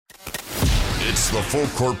It's the Full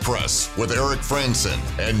Court Press with Eric Franson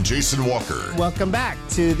and Jason Walker. Welcome back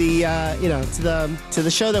to the to the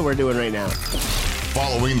show that we're doing right now.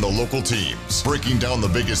 Following the local teams, breaking down the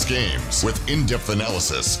biggest games with in-depth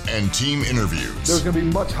analysis and team interviews. There's going to be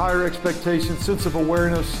much higher expectations, sense of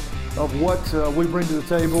awareness of what we bring to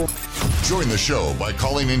the table. Join the show by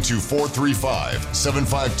calling into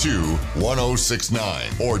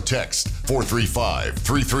 435-752-1069 or text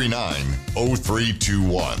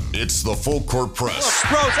 435-339-0321. It's the Full Court Press.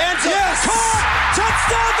 Rose, ends up, yes! Caught!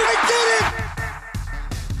 Touchdown! They did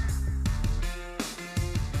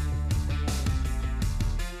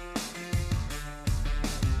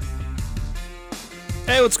it!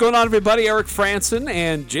 Hey, what's going on, everybody? Eric Franson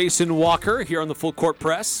and Jason Walker here on the Full Court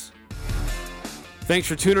Press. Thanks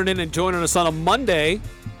for tuning in and joining us on a Monday.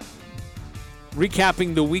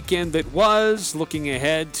 Recapping the weekend that was, looking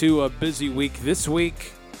ahead to a busy week this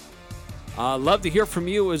week. Love to hear from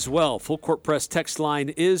you as well. Full Court Press text line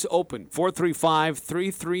is open,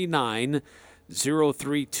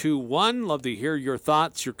 435-339-0321. Love to hear your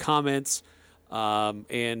thoughts, your comments. We've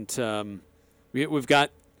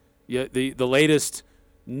got the latest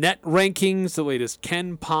net rankings, the latest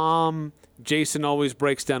Ken Palm. Jason always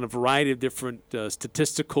breaks down a variety of different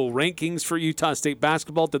statistical rankings for Utah State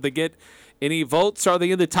basketball. Did they get any votes? Are they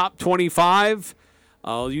in the top 25?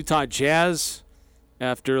 Utah Jazz,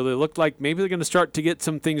 after they looked like maybe they're going to start to get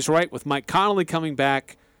some things right with Mike Connolly coming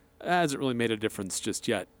back, hasn't really made a difference just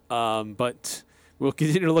yet. But we'll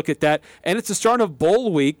continue to look at that. And it's the start of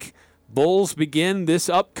bowl week. Bowls begin this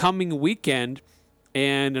upcoming weekend.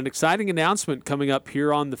 And an exciting announcement coming up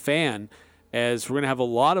here on The Fan, as we're going to have a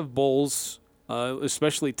lot of bowls,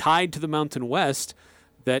 especially tied to the Mountain West,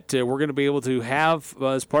 that we're going to be able to have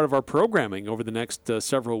as part of our programming over the next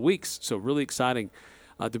several weeks. So really exciting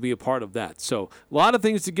to be a part of that. So a lot of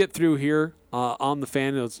things to get through here on The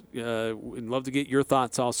Fan. We'd love to get your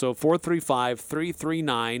thoughts also.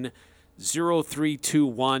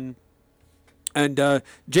 435-339-0321. And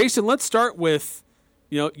Jason, let's start with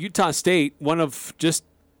Utah State, one of just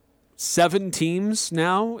 7 teams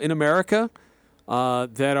now in America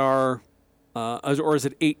that are, or is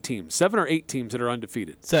it 8 teams? 7 or 8 teams that are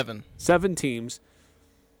undefeated? 7. 7 teams.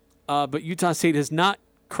 But Utah State has not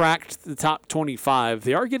cracked the top 25.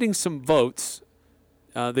 They are getting some votes.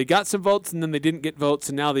 They got some votes, and then they didn't get votes,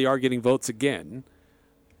 and now they are getting votes again.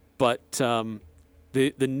 But the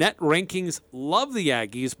net rankings love the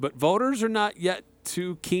Aggies, but voters are not yet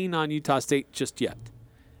too keen on Utah State just yet.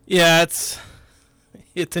 Yeah, it's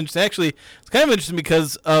interesting. Actually, it's kind of interesting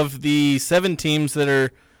because of the 7 teams that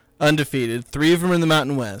are undefeated, 3 of them are in the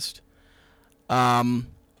Mountain West.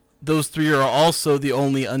 Those 3 are also the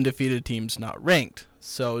only undefeated teams not ranked.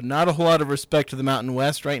 So not a whole lot of respect to the Mountain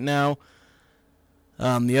West right now.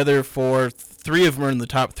 The other 4, 3 of them are in the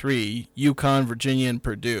top 3. UConn, Virginia, and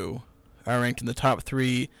Purdue are ranked in the top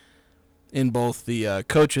 3 in both the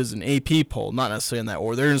coaches and AP poll. Not necessarily in that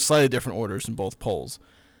order. They're in slightly different orders in both polls.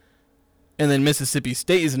 And then Mississippi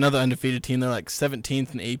State is another undefeated team. They're like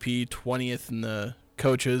 17th in AP, 20th in the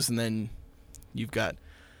coaches. And then you've got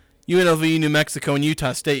UNLV, New Mexico, and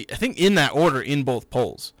Utah State, I think in that order in both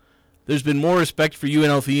polls. There's been more respect for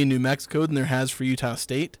UNLV and New Mexico than there has for Utah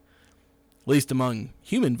State, at least among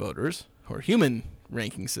human voters or human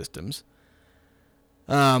ranking systems.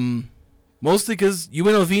 Mostly because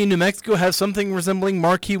UNLV and New Mexico have something resembling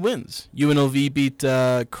marquee wins. UNLV beat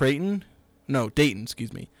Dayton,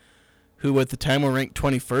 who at the time were ranked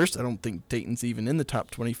 21st. I don't think Dayton's even in the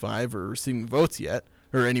top 25 or receiving votes yet,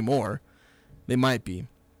 or anymore. They might be.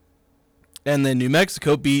 And then New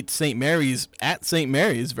Mexico beat St. Mary's at St.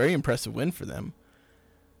 Mary's. Very impressive win for them.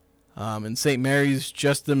 And St. Mary's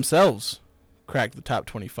just themselves cracked the top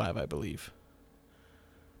 25, I believe.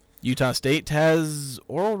 Utah State has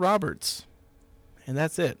Oral Roberts, and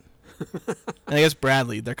that's it. And I guess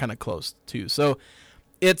Bradley, they're kind of close, too. So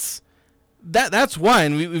it's... That's why,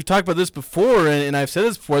 and we've talked about this before, and I've said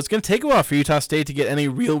this before, it's going to take a while for Utah State to get any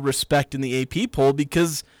real respect in the AP poll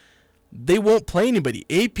because they won't play anybody.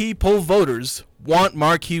 AP poll voters want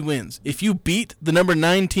marquee wins. If you beat the number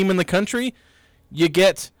 9 team in the country, you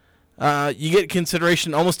get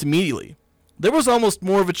consideration almost immediately. There was almost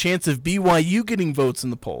more of a chance of BYU getting votes in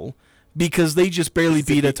the poll because they just barely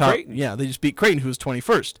beat a top. Creighton. Yeah, they just beat Creighton, who was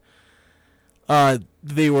 21st.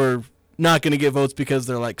 They were not going to get votes because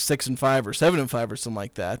they're like 6-5 or 7-5 or something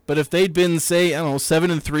like that. But if they'd been, say,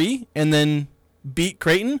 7-3 and then beat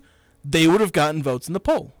Creighton, they would have gotten votes in the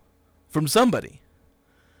poll from somebody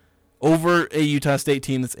over a Utah State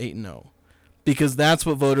team that's 8-0 because that's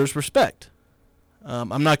what voters respect.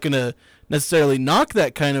 I'm not going to necessarily knock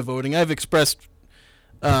that kind of voting. I've expressed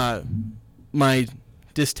my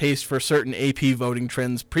distaste for certain AP voting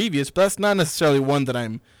trends previous, but that's not necessarily one that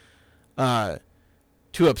I'm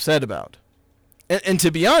too upset about. And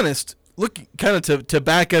to be honest, look, kind of to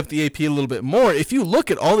back up the AP a little bit more, if you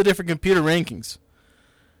look at all the different computer rankings,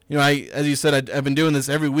 as you said, I've been doing this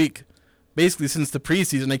every week, basically since the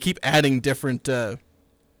preseason. I keep adding different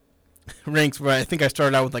ranks where I think I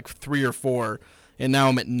started out with like 3 or 4, and now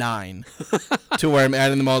I'm at 9 to where I'm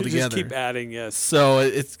adding them all together. Just keep adding, yes. So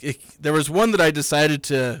there was one that I decided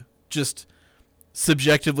to just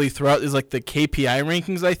subjectively throw out is like the KPI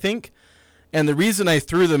rankings, I think. And the reason I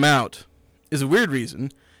threw them out is a weird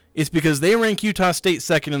reason. It's because they rank Utah State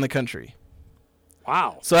second in the country.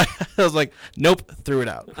 Wow. So I was like, nope, threw it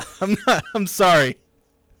out. I'm sorry.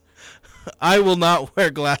 I will not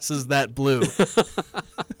wear glasses that blue.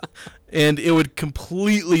 And it would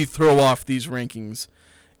completely throw off these rankings.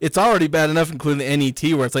 It's already bad enough, including the NET,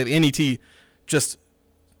 where it's like the NET just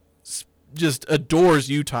adores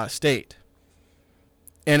Utah State.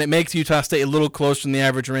 And it makes Utah State a little closer in the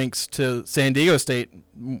average ranks to San Diego State,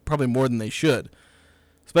 probably more than they should.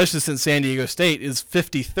 Especially since San Diego State is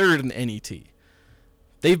 53rd in the NET.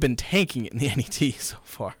 They've been tanking it in the NET so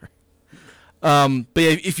far. But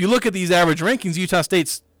if you look at these average rankings, Utah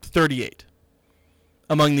State's 38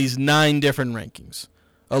 among these 9 different rankings.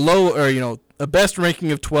 A best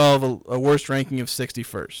ranking of 12, a worst ranking of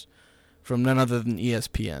 61st from none other than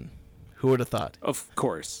ESPN. Who would have thought? Of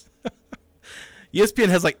course. ESPN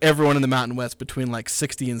has like everyone in the Mountain West between like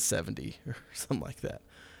 60 and 70 or something like that,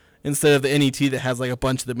 instead of the NET that has like a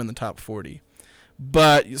bunch of them in the top 40.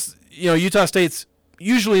 But Utah State's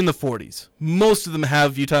usually in the 40s. Most of them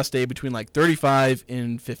have Utah State between like 35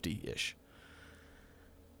 and 50-ish.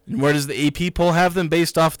 And where does the AP poll have them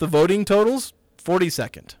based off the voting totals?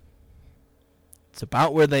 42nd. It's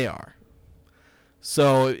about where they are.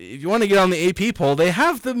 So if you want to get on the AP poll, they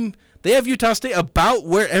have Utah State about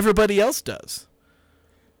where everybody else does.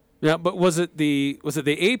 Yeah, but was it the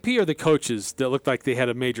AP or the coaches that looked like they had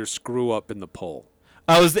a major screw up in the poll?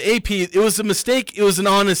 It was the AP. It was a mistake. It was an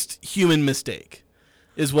honest human mistake,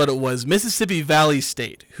 is what it was. Mississippi Valley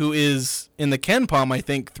State, who is in the Ken Palm, I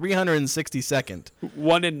think 362nd.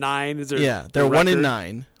 1-9 is there? Yeah, they're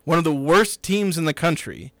 1-9. One of the worst teams in the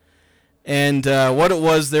country. And what it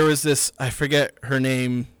was, there was this, I forget her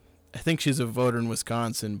name. I think she's a voter in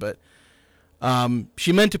Wisconsin, but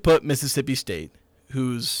she meant to put Mississippi State,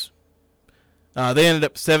 who's they ended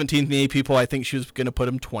up 17th in the AP poll. I think she was going to put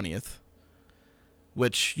them 20th,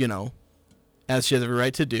 which, as she has every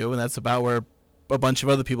right to do, and that's about where a bunch of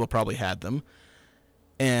other people probably had them.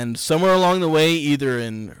 And somewhere along the way, either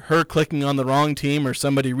in her clicking on the wrong team or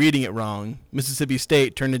somebody reading it wrong, Mississippi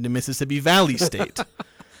State turned into Mississippi Valley State.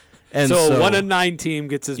 And so 1-9 team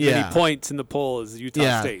gets as many points in the poll as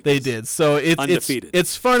Utah State. Yeah, they did. So undefeated.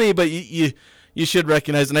 It's funny, but you should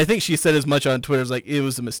recognize, and I think she said as much on Twitter, like it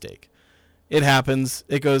was a mistake. It happens.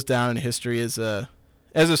 It goes down in history as a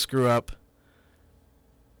screw up.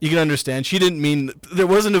 You can understand. She didn't mean, there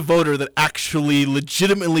wasn't a voter that actually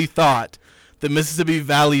legitimately thought that Mississippi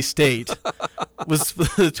Valley State was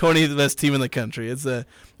the 20th best team in the country.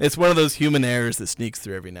 It's one of those human errors that sneaks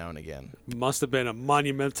through every now and again. Must have been a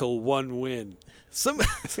monumental one win.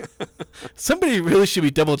 Somebody really should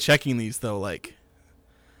be double checking these though. Like,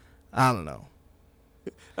 I don't know.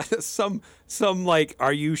 some like,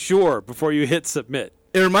 are you sure before you hit submit?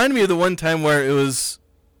 It reminded me of the one time where it was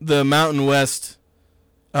the Mountain West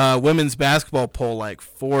women's basketball poll like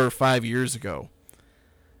 4 or 5 years ago.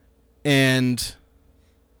 And,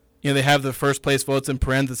 they have the first place votes in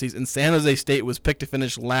parentheses, and San Jose State was picked to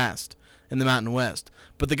finish last in the Mountain West.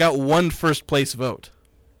 But they got one first place vote.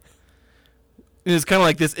 And it's kind of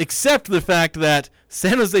like this, except the fact that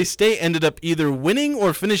San Jose State ended up either winning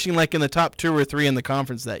or finishing like in the top 2 or 3 in the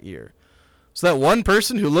conference that year. So that one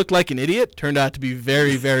person who looked like an idiot turned out to be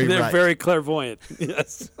very, very They're right. very clairvoyant,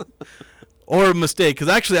 yes. Or a mistake, because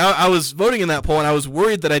actually I was voting in that poll, and I was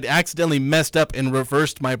worried that I'd accidentally messed up and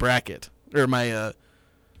reversed my bracket, or my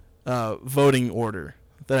voting order,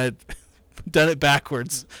 that I'd done it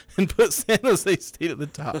backwards and put San Jose State at the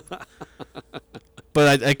top.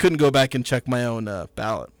 But I couldn't go back and check my own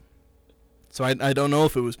ballot. So I don't know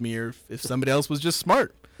if it was me or if somebody else was just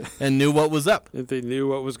smart and knew what was up. If they knew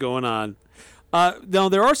what was going on. Now,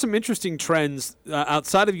 there are some interesting trends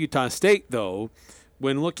outside of Utah State, though,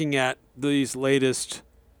 when looking at these latest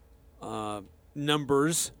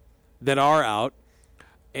numbers that are out.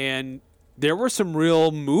 And there were some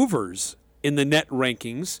real movers in the net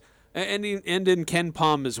rankings and in Ken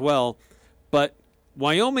Palm as well. But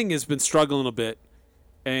Wyoming has been struggling a bit,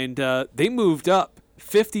 and they moved up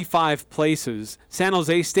 55 places. San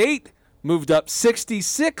Jose State moved up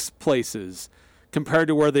 66 places. compared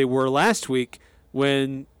to where they were last week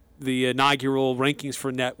when the inaugural rankings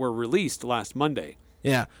for net were released last Monday.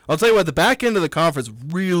 Yeah. I'll tell you what, the back end of the conference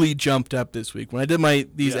really jumped up this week. When I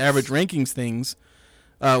did these average rankings things,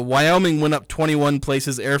 Wyoming went up 21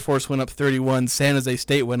 places, Air Force went up 31, San Jose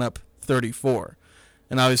State went up 34.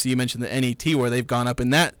 And obviously you mentioned the NET where they've gone up in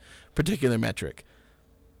that particular metric.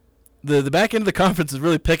 The back end of the conference is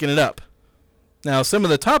really picking it up. Now, some of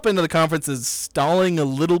the top end of the conference is stalling a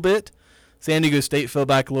little bit. San Diego State fell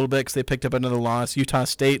back a little bit because they picked up another loss. Utah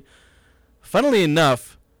State, funnily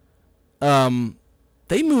enough,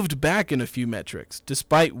 they moved back in a few metrics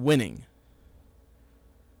despite winning.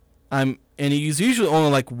 And he's usually only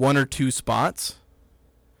like 1 or 2 spots.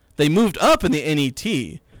 They moved up in the NET.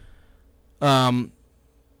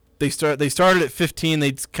 They started at 15.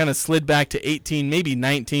 They kind of slid back to 18, maybe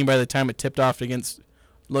 19 by the time it tipped off against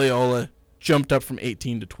Loyola. Jumped up from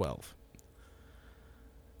 18 to 12.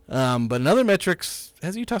 But in other metrics,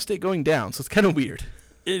 has Utah State going down, so it's kind of weird.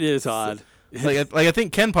 It is odd. I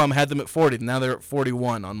think Ken Palm had them at 40, and now they're at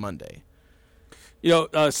 41 on Monday. You know,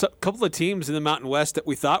 a couple of teams in the Mountain West that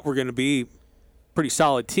we thought were going to be pretty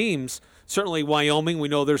solid teams. Certainly Wyoming, we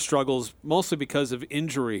know their struggles mostly because of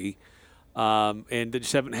injury, and they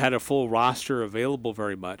just haven't had a full roster available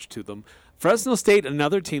very much to them. Fresno State,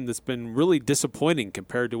 another team that's been really disappointing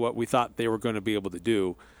compared to what we thought they were going to be able to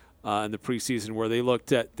do in the preseason, where they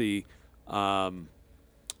looked at the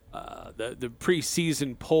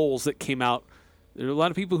preseason polls that came out. There are a lot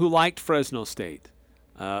of people who liked Fresno State.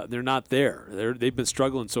 They're not there. They've been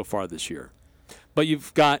struggling so far this year. But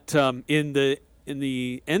you've got in the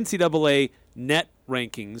NCAA net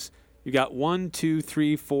rankings, you got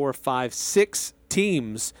 6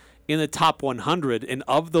 teams in the top 100, and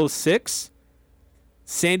of those 6,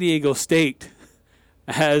 San Diego State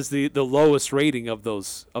has the lowest rating of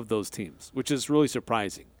those teams, which is really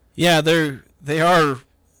surprising. Yeah, they are.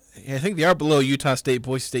 I think they are below Utah State,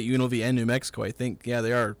 Boise State, UNLV, and New Mexico. I think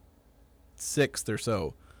they are 6th or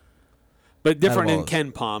so. But different in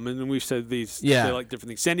Ken Palm, and we've said these. Yeah. They like different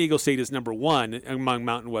things. San Diego State is number 1 among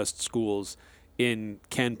Mountain West schools in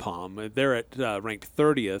Ken Palm. They're at ranked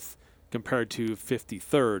 30th compared to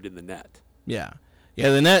 53rd in the net. Yeah.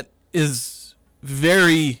 The net is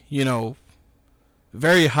very,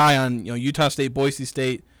 very high on Utah State, Boise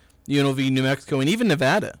State, UNLV, New Mexico, and even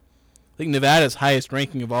Nevada. I think Nevada's highest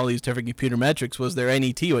ranking of all these different computer metrics was their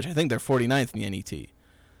NET, which I think they're 49th in the NET.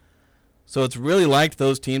 So it's really liked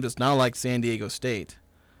those teams. It's not like San Diego State.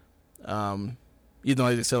 Even though,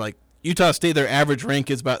 like I said, like Utah State, their average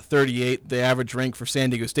rank is about 38. The average rank for San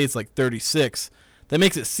Diego State's like 36. That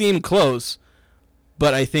makes it seem close,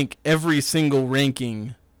 but I think every single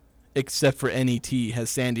ranking except for NET has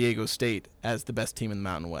San Diego State as the best team in the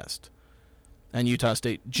Mountain West. And Utah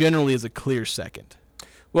State generally is a clear second.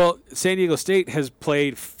 Well, San Diego State has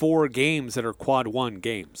played 4 games that are quad 1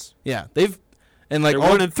 games. Yeah, they're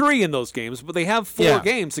 1-3 in those games, but they have 4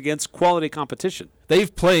 games against quality competition.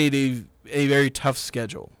 They've played a very tough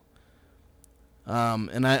schedule.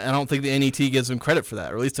 And I don't think the NET gives them credit for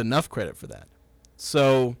that, or at least enough credit for that.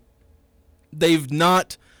 So they've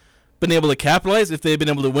not been able to capitalize. If they'd been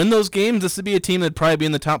able to win those games, this would be a team that'd probably be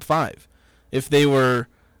in the top 5. If they were,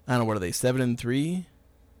 I don't know, what are they, 7-3?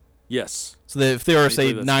 Yes. So if they were,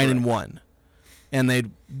 say, 9-1, and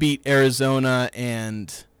they'd beat Arizona,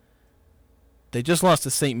 and they just lost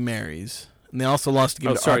to St. Mary's, and they also lost a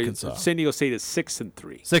game to Arkansas. San Diego State is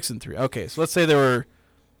 6-3. 6-3. Okay, so let's say they were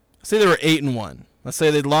 8-1. Let's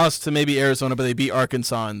say they'd lost to maybe Arizona, but they beat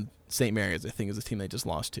Arkansas and St. Mary's, I think, is the team they just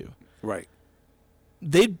lost to. Right.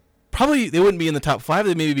 They wouldn't be in the top 5.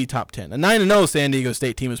 They'd maybe be top 10. A 9-0 San Diego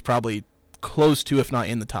State team is probably close to, if not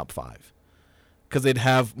in the top 5, because they'd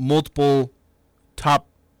have multiple top,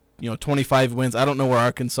 25 wins. I don't know where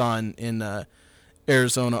Arkansas and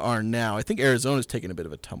Arizona are now. I think Arizona's taken a bit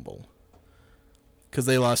of a tumble because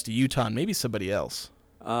they lost to Utah and maybe somebody else.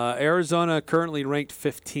 Arizona currently ranked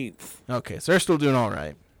 15th. Okay, so they're still doing all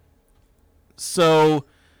right. So,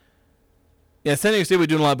 yeah, San Diego State was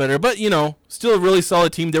doing a lot better, but, still a really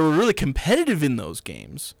solid team. They were really competitive in those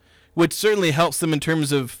games, which certainly helps them in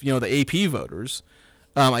terms of, the AP voters.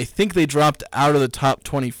 I think they dropped out of the top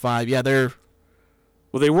 25. Yeah,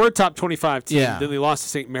 Well, they were a top 25 team. Yeah. Then they lost to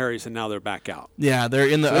St. Mary's, and now they're back out. Yeah, they're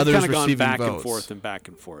in the so others kind of receiving gone back votes. and forth and back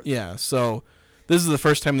and forth. Yeah, so this is the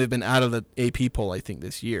first time they've been out of the AP poll, I think,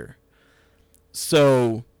 this year.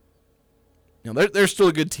 So, they're still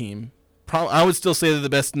a good team. I would still say they're the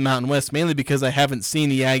best in the Mountain West, mainly because I haven't seen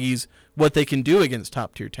the Aggies, what they can do against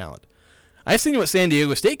top-tier talent. I've seen what San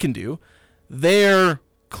Diego State can do. They're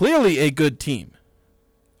clearly a good team.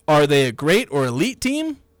 Are they a great or elite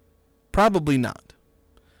team? Probably not.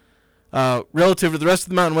 Relative to the rest of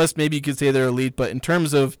the Mountain West, maybe you could say they're elite, but in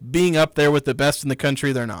terms of being up there with the best in the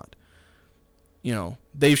country, they're not.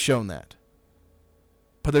 They've shown that.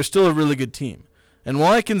 But they're still a really good team. And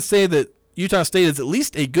while I can say that Utah State is at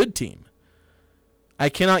least a good team, I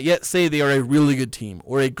cannot yet say they are a really good team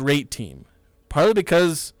or a great team. Partly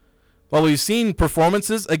because, while we've seen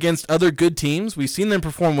performances against other good teams, we've seen them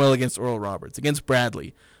perform well against Oral Roberts, against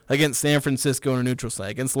Bradley, against San Francisco in a neutral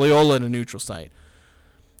site, against Loyola in a neutral site.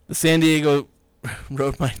 The San Diego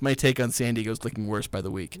road, my take on San Diego is looking worse by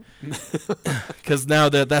the week. Because now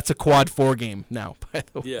that's a quad 4 game now, by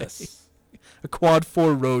the way. Yes. A quad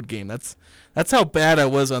 4 road game. That's how bad I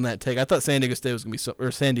was on that take. I thought San Diego State was going to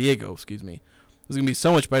be San Diego, was going to be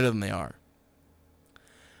so much better than they are.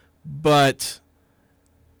 But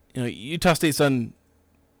Utah State's done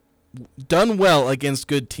well against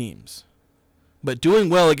good teams. But doing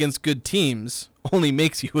well against good teams only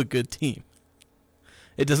makes you a good team.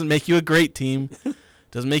 It doesn't make you a great team. It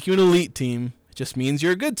doesn't make you an elite team. It just means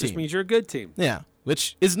you're a good team. Just means you're a good team. Yeah,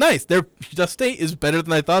 which is nice. Utah State is better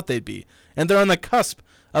than I thought they'd be. And they're on the cusp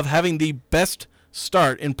of having the best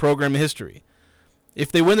start in program history.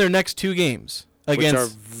 If they win their next 2 games against, which are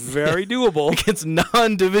very doable, against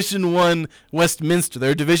non-Division I Westminster,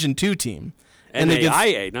 they're a Division II team.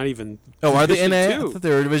 NAIA, not even. Oh, are they NAIA? II. I thought they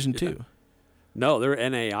were Division II. No, they're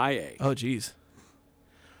NAIA. Oh, geez.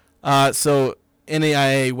 So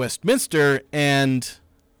NAIA Westminster and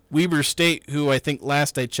Weber State, who I think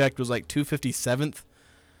last I checked was like 257th.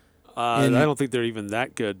 I don't think they're even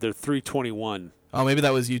that good. They're 321. Oh, maybe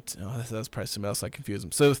that was you. That was probably somebody else. I confused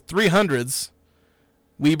them. So 300s,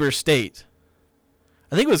 Weber State.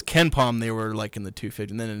 I think it was Ken Palm. They were like in the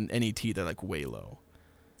 250, and then in NET they're like way low.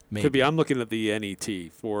 Maybe. Could be. I'm looking at the NET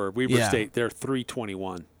for Weber State. They're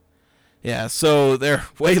 321. Yeah, so they're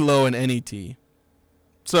way low in NET.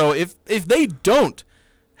 So if they don't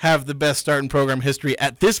have the best start in program history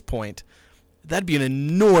at this point, that'd be an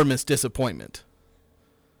enormous disappointment.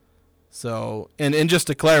 So, and just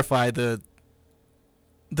to clarify, the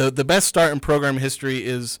best start in program history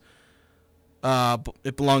is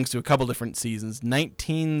it belongs to a couple different seasons,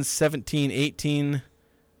 1917-18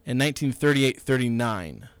 and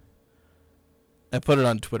 1938-39. I put it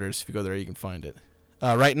on Twitter, so if you go there, you can find it.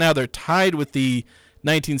 Right now, they're tied with the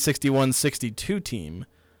 1961-62 team,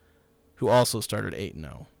 who also started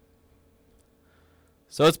 8-0.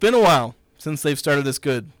 So it's been a while since they've started this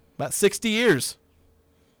good. About 60 years.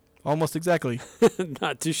 Almost exactly.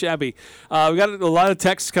 Not too shabby. We got a lot of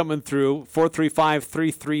texts coming through,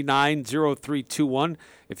 435-339-0321,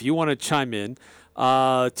 if you want to chime in.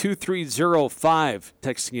 2305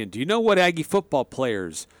 texting in. Do you know what Aggie football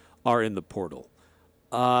players are in the portal?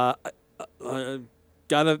 There's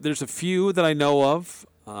a few that I know of.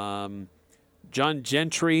 John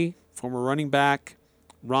Gentry, former running back.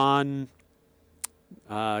 Ron,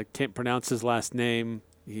 can't pronounce his last name.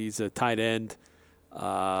 He's a tight end.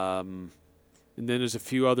 And then there's a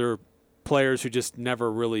few other players who just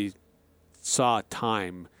never really saw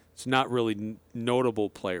time. It's not really notable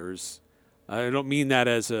players. I don't mean that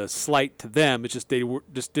as a slight to them. It's just they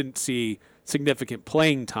just didn't see significant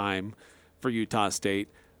playing time for Utah State.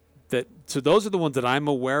 So those are the ones that I'm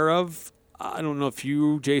aware of. I don't know if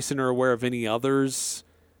you, Jason, are aware of any others.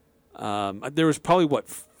 There was probably,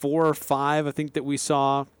 4 or 5, I think, that we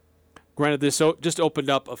saw. Granted, this just opened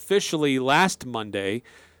up officially last Monday,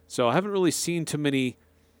 so I haven't really seen too many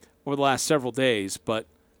over the last several days, but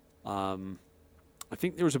I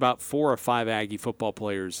think there was about 4 or 5 Aggie football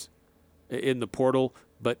players in the portal,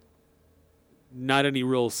 but not any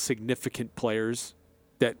real significant players.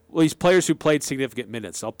 At least players who played significant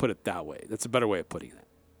minutes. I'll put it that way. That's a better way of putting it.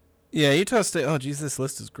 Yeah, Utah State. Oh, geez, this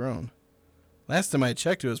list has grown. Last time I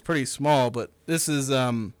checked, it was pretty small, but this is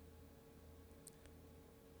at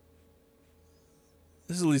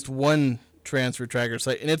least one transfer tracker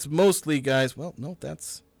site, and it's mostly guys. Well, no,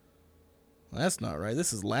 that's not right.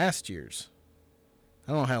 This is last year's.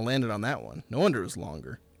 I don't know how I landed on that one. No wonder it was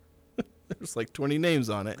longer. There's like 20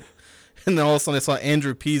 names on it, and then all of a sudden I saw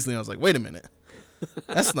Andrew Peasley, and I was like, wait a minute.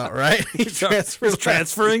 That's not right. He's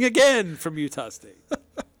transferring again from Utah State.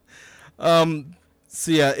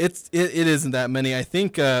 So yeah, it isn't that many. I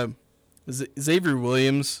think Xavier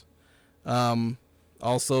Williams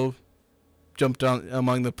also jumped on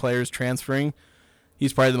among the players transferring.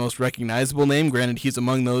 He's probably the most recognizable name. Granted, he's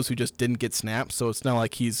among those who just didn't get snaps, so it's not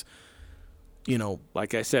like he's,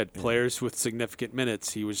 like I said, players with significant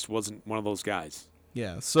minutes. He wasn't one of those guys.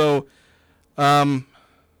 Yeah. So, yeah,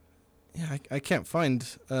 I can't find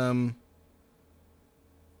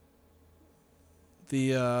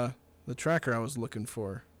the tracker I was looking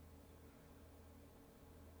for.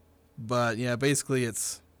 But yeah, basically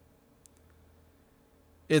it's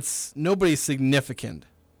it's nobody significant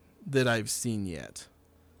that I've seen yet.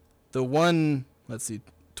 The one, let's see,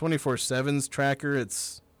 24/7's tracker,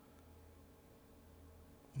 it's,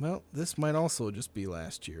 well, this might also just be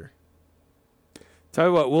last year. Tell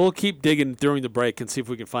you what, we'll keep digging during the break and see if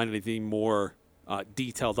we can find anything more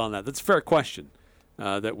detailed on that. That's a fair question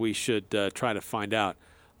that we should try to find out.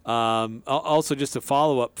 Also, just a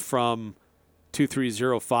follow-up from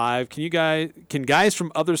 2305, can guys from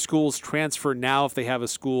other schools transfer now if they have a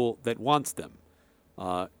school that wants them?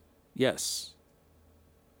 Yes.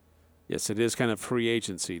 Yes, it is kind of free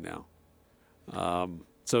agency now.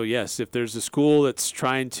 So, yes, if there's a school that's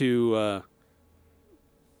trying to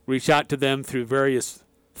reach out to them through various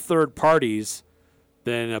third parties,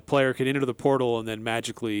 then a player can enter the portal and then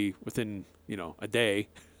magically within, a day,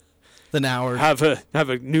 an hour, have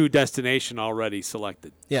a new destination already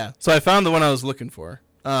selected. Yeah. So I found the one I was looking for.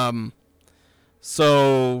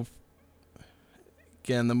 So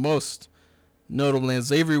again, the most notable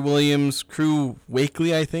names: Avery Williams, Crew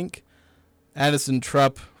Wakely, I think, Addison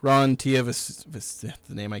Trupp, Ron Tiavasu,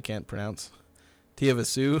 the name I can't pronounce,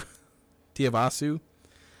 Tiavasu,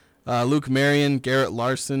 Luke Marion, Garrett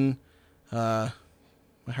Larson. My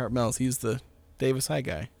heart melts. He's the Davis High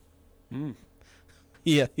guy.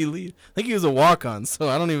 Yeah, I think he was a walk-on, so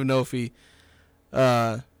I don't even know if he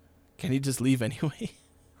can he just leave anyway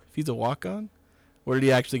if he's a walk-on, or did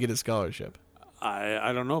he actually get a scholarship?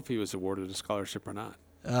 I don't know if he was awarded a scholarship or not.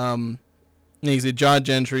 He's a John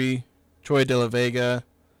Gentry, Troy De La Vega,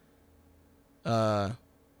 Sako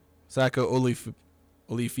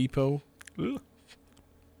Olifipo.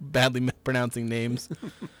 Badly pronouncing names.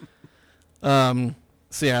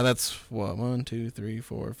 So yeah, that's what, 1, 2, 3,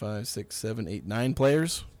 4, 5, 6, 7, 8, 9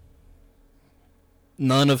 players.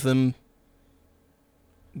 None of them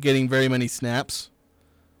getting very many snaps.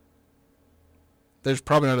 There's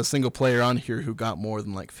probably not a single player on here who got more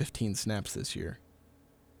than like 15 snaps this year.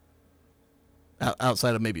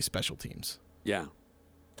 Outside of maybe special teams. Yeah.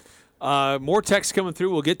 More texts coming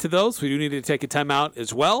through. We'll get to those. We do need to take a timeout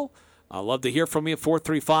as well. I'd love to hear from you at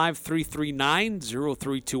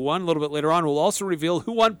 435-339-0321. A little bit later on, we'll also reveal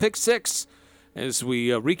who won Pick 6 as we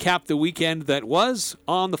recap the weekend that was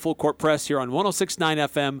on the Full Court Press here on 106.9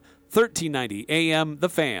 FM, 1390 AM, The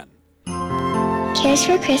Fan. Cares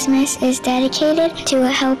for Christmas is dedicated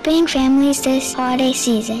to helping families this holiday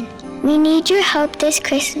season. We need your help this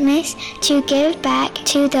Christmas to give back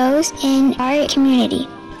to those in our community.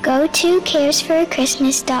 Go to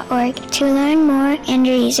caresforchristmas.org to learn more and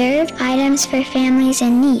reserve items for families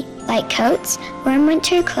in need, like coats, warm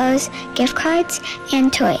winter clothes, gift cards,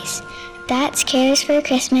 and toys. That's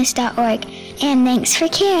caresforchristmas.org. And thanks for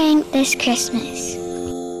caring this Christmas.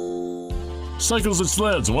 Cycles and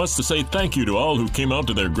Sleds wants to say thank you to all who came out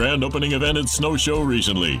to their grand opening event at Snow Show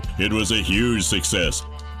recently. It was a huge success.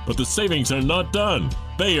 But the savings are not done.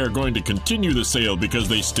 They are going to continue the sale because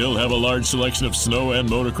they still have a large selection of snow and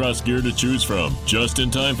motocross gear to choose from. Just in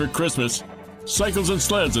time for Christmas. Cycles and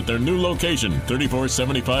Sleds at their new location,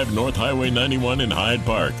 3475 North Highway 91 in Hyde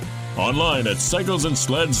Park. Online at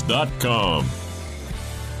cyclesandsleds.com.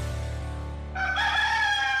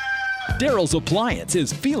 Daryl's Appliance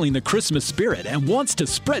is feeling the Christmas spirit and wants to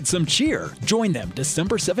spread some cheer. Join them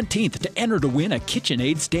December 17th to enter to win a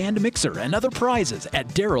KitchenAid stand mixer and other prizes at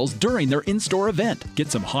Daryl's during their in-store event.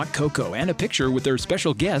 Get some hot cocoa and a picture with their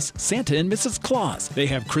special guests, Santa and Mrs. Claus. They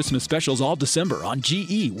have Christmas specials all December on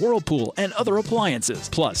GE, Whirlpool, and other appliances.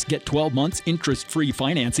 Plus, get 12 months interest-free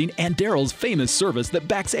financing and Daryl's famous service that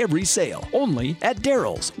backs every sale. Only at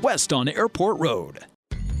Daryl's, west on Airport Road.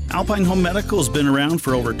 Alpine Home Medical has been around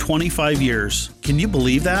for over 25 years. Can you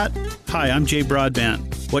believe that? Hi, I'm Jay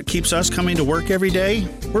Broadbent. What keeps us coming to work every day?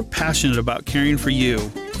 We're passionate about caring for you.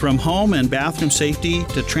 From home and bathroom safety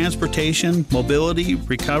to transportation, mobility,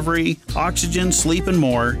 recovery, oxygen, sleep, and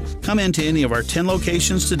more, come into any of our 10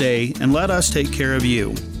 locations today and let us take care of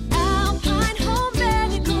you. Alpine Home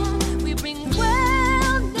Medical, we bring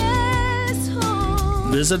wellness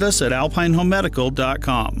home. Visit us at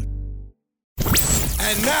alpinehomemedical.com.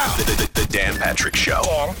 And now, the Dan Patrick Show.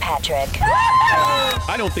 Dan Patrick.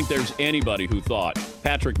 I don't think there's anybody who thought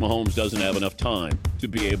Patrick Mahomes doesn't have enough time to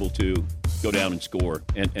be able to go down and score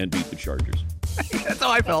and beat the Chargers. That's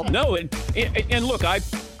how I felt. No, and look, I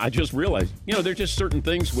just realized, there's just certain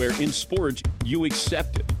things where in sports you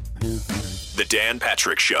accept it. The Dan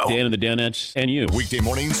Patrick Show. Dan and the Danettes and you. Weekday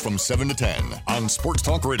mornings from 7 to 10 on Sports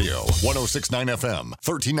Talk Radio, 106.9 FM,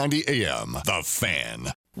 1390 AM, The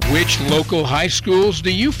Fan. Which local high schools do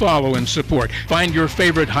you follow and support? Find your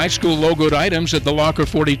favorite high school logoed items at the Locker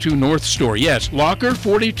 42 North store. Yes, Locker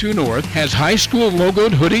 42 North has high school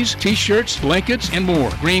logoed hoodies, t-shirts, blankets, and more.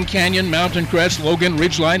 Green Canyon, Mountain Crest, Logan,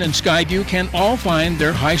 Ridgeline, and Skyview can all find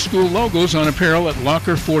their high school logos on apparel at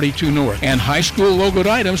Locker 42 North. And high school logoed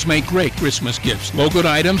items make great Christmas gifts. Logoed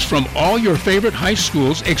items from all your favorite high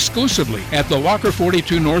schools exclusively at the Locker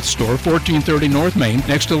 42 North store, 1430 North Main,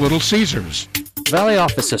 next to Little Caesars. Valley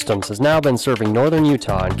Office Systems has now been serving northern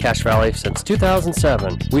Utah and Cache Valley since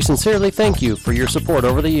 2007. We sincerely thank you for your support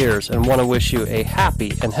over the years and want to wish you a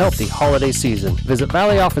happy and healthy holiday season. Visit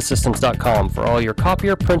valleyofficesystems.com for all your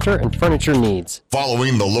copier, printer, and furniture needs.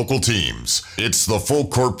 Following the local teams, it's the Full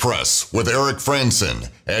Court Press with Eric Franson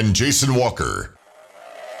and Jason Walker.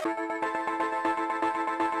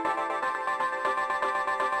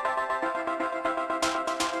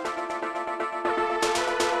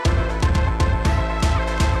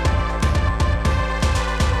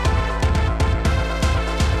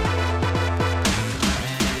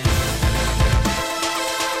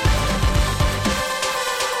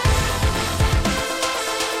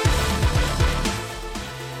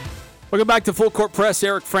 Welcome back to Full Court Press.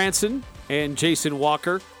 Eric Franson and Jason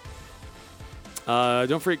Walker.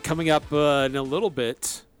 Don't forget, coming up in a little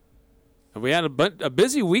bit, we had a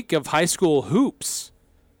busy week of high school hoops.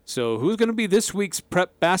 So who's going to be this week's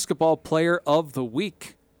prep basketball player of the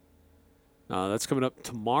week? That's coming up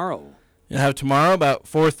tomorrow. You'll have tomorrow about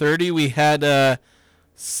 4:30. We had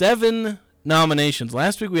 7 nominations.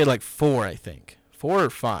 Last week we had like 4, I think. 4 or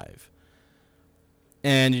 5.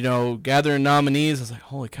 And, gathering nominees, I was like,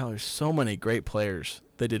 holy cow, there's so many great players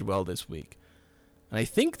that did well this week. And I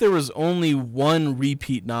think there was only 1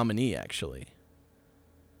 repeat nominee, actually.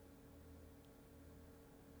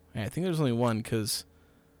 Yeah, I think there was only 1, because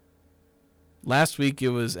last week it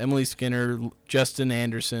was Emily Skinner, Justin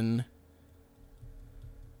Anderson,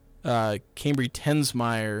 Cambry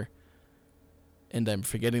Tensmeyer, and I'm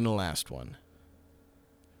forgetting the last one.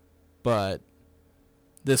 But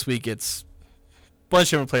this week it's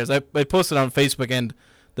bunch of different players. I posted on Facebook and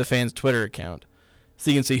the fans' Twitter account, so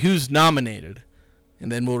you can see who's nominated, and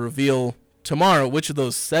then we'll reveal tomorrow which of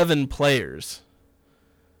those 7 players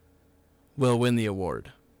will win the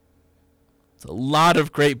award. It's a lot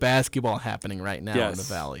of great basketball happening right now in the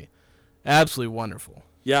Valley. Absolutely wonderful.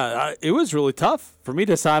 Yeah, it was really tough for me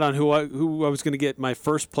to decide on who I was going to get my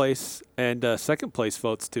first place and second place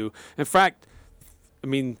votes to. In fact, I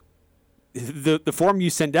mean, the form you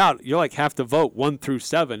send out, you're like have to vote 1 through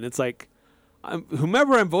 7. It's like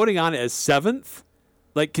whomever I'm voting on as 7th,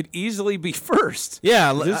 like could easily be first.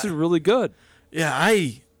 Yeah, this is really good. Yeah,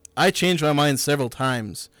 I changed my mind several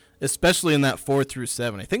times, especially in that 4 through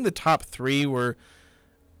 7. I think the top 3 were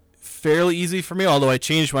fairly easy for me, although I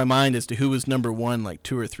changed my mind as to who was number 1 like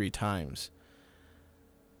 2 or 3 times.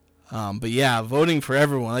 But yeah, voting for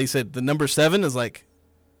everyone, like you said, the number 7 is like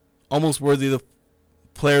almost worthy of the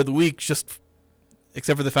player of the week, just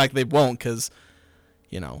except for the fact they won't, because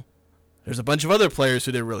there's a bunch of other players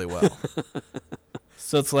who did really well.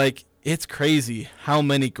 So it's like, it's crazy how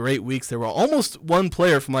many great weeks there were. Almost one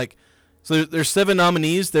player from so there's 7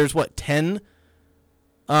 nominees. There's 10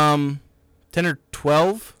 or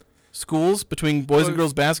 12 schools between boys and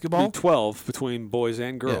girls basketball. 12 between boys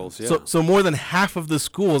and girls. Yeah. So more than half of the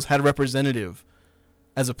schools had a representative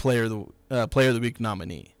as a player of the week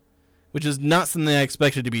nominee, which is not something I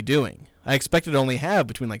expected to be doing. I expected to only have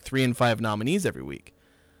between 3 and 5 nominees every week.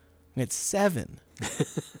 And it's 7.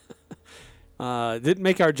 Didn't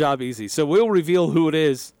make our job easy. So we'll reveal who it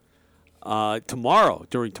is tomorrow,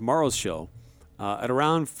 during tomorrow's show. At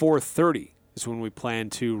around 4:30 is when we plan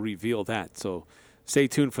to reveal that. So stay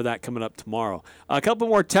tuned for that coming up tomorrow. A couple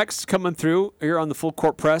more texts coming through here on the Full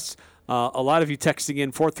Court Press. A lot of you texting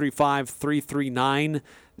in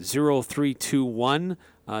 435-339-0321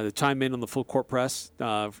 to chime in on the Full Court Press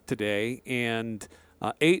today. And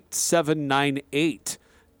 8798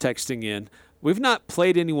 texting in. We've not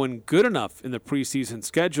played anyone good enough in the preseason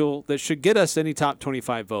schedule that should get us any top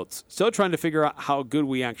 25 votes. Still trying to figure out how good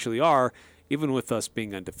we actually are, even with us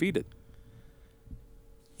being undefeated.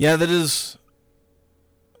 Yeah, that is.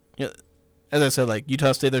 Yeah, as I said,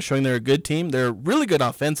 Utah State, they're showing they're a good team. They're really good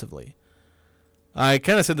offensively. I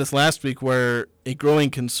kind of said this last week where a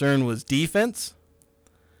growing concern was defense.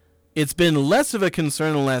 It's been less of a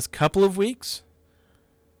concern the last couple of weeks,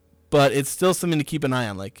 but it's still something to keep an eye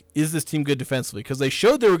on. Is this team good defensively? Because they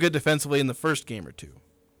showed they were good defensively in the first game or two.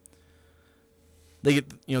 They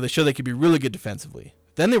showed they could be really good defensively.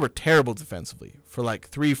 Then they were terrible defensively for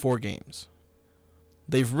 3-4 games.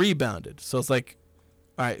 They've rebounded. So it's all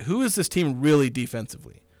right, who is this team really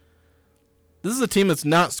defensively? This is is a team that's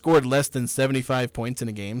not scored less than 75 points in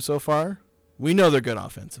a game so far. We know they're good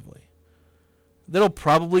offensively. There'll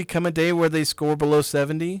probably come a day where they score below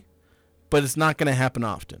 70, but it's not going to happen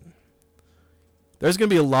often. There's going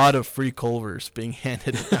to be a lot of free Culvers being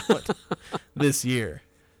handed out this year.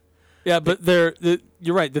 Yeah, but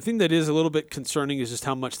you're right. The thing that is a little bit concerning is just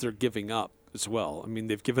how much they're giving up as well. I mean,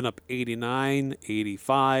 they've given up 89,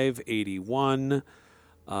 85, 81,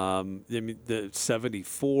 the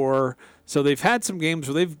 74. So they've had some games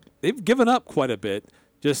where they've given up quite a bit.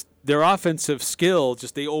 Just their offensive skill,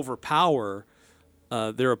 just they overpower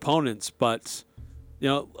their opponents. But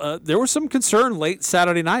there was some concern late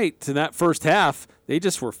Saturday night in that first half. They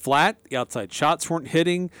just were flat. The outside shots weren't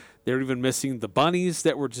hitting. They were even missing the bunnies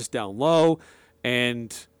that were just down low.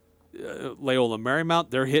 And Loyola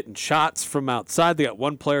Marymount, they're hitting shots from outside. They got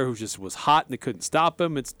one player who just was hot and they couldn't stop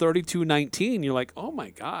him. It's 32-19. You're like, oh,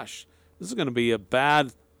 my gosh, this is going to be a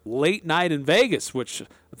bad late night in Vegas, which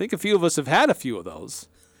I think a few of us have had a few of those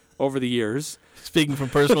over the years. Speaking from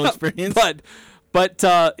personal experience. But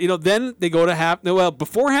then they go to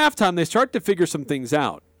before halftime, they start to figure some things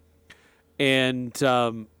out. And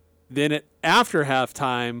then after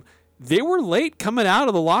halftime, they were late coming out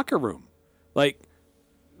of the locker room. Like,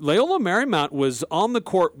 Loyola Marymount was on the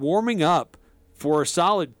court warming up for a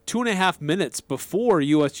solid 2.5 minutes before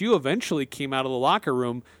USU eventually came out of the locker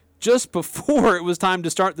room, just before it was time to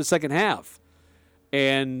start the second half.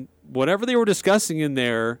 And whatever they were discussing in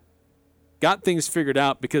there got things figured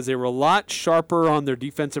out because they were a lot sharper on their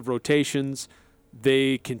defensive rotations.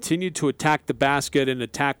 They continued to attack the basket and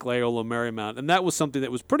attack Loyola Marymount. And that was something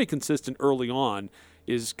that was pretty consistent early on,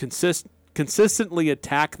 is consistently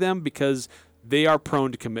attack them because they are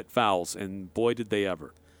prone to commit fouls. And boy, did they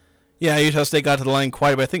ever. Yeah, Utah State got to the line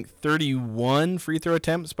quite a bit. I think 31 free throw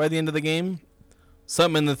attempts by the end of the game.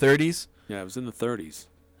 Something in the 30s. Yeah, it was in the 30s.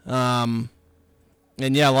 And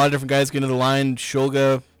yeah, a lot of different guys getting to the line.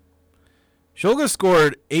 Shulga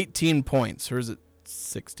scored 18 points, or is it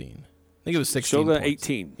 16? I think it was 16 Shulga, points.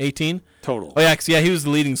 18. 18? Total. Oh, yeah, 'cause, he was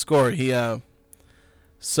the leading scorer.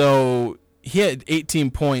 So he had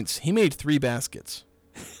 18 points. He made 3 baskets.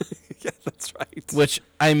 Yeah, that's right. Which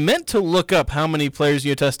I meant to look up how many players in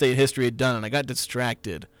Utah State history had done, and I got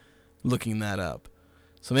distracted looking that up.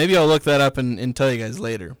 So maybe I'll look that up and tell you guys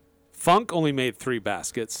later. Funk only made 3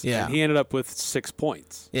 baskets, yeah. And he ended up with 6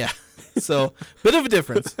 points. Yeah, so bit of a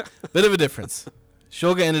difference.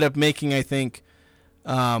 Shulga ended up making, I think,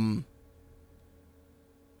 so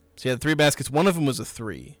he had 3 baskets. One of them was a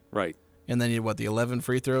 3. Right. And then he had, the 11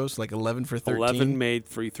 free throws? Like 11 for 13? 11 made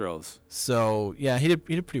free throws. So, yeah, he did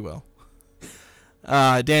pretty well.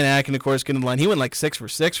 Dan Akin, of course, getting to the line. He went like 6 for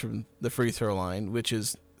 6 from the free throw line, which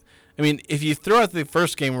is, I mean, if you throw out the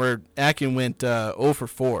first game where Akin went 0 for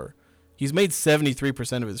 4, he's made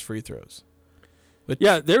 73% of his free throws.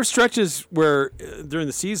 Yeah, there were stretches where during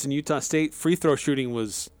the season, Utah State free throw shooting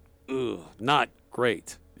was not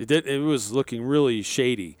great. It was looking really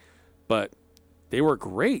shady, but they were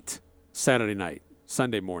great Saturday night,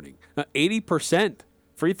 Sunday morning. 80%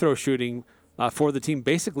 free throw shooting for the team,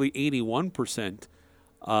 basically 81%.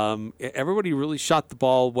 Everybody really shot the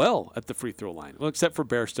ball well at the free throw line, well, except for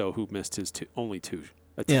Bairstow, who missed his only 2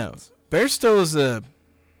 attempts. Yeah, Bairstow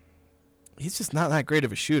he's just not that great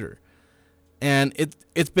of a shooter. And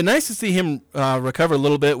it's been nice to see him recover a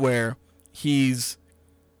little bit where he's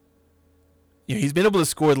been able to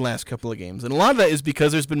score the last couple of games. And a lot of that is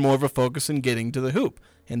because there's been more of a focus in getting to the hoop,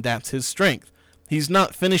 and that's his strength. He's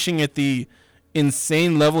not finishing at the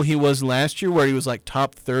insane level he was last year where he was like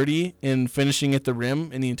top 30 in finishing at the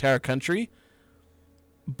rim in the entire country,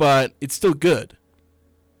 but it's still good.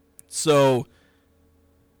 So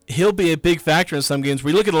he'll be a big factor in some games.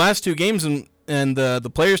 We look at the last 2 games and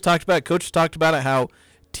the players talked about it, coaches talked about it, how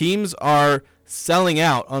teams are selling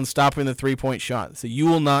out on stopping the 3-point shot. So you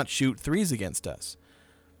will not shoot threes against us.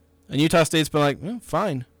 And Utah State's been like,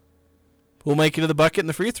 fine. We'll make it to the bucket in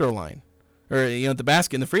the free throw line. Or, the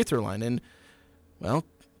basket in the free throw line. And,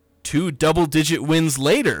 2 double-digit wins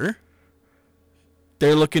later,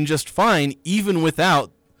 they're looking just fine, even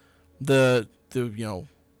without the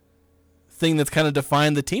thing that's kind of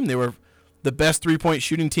defined the team. They were the best 3-point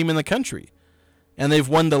shooting team in the country. And they've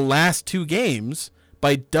won the last 2 games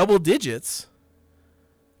by double digits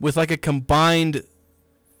with like a combined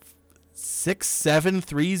 6-7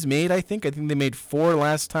 threes made, I think. I think they made 4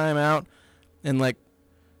 last time out and like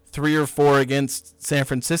 3 or 4 against San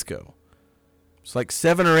Francisco. It's like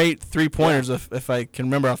 7 or 8 3-pointers, if I can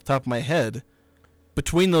remember off the top of my head,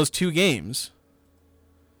 between those 2 games.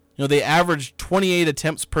 They averaged 28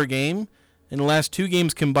 attempts per game. In the last 2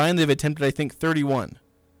 games combined, they've attempted, I think, 31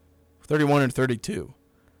 or 32.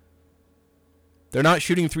 They're not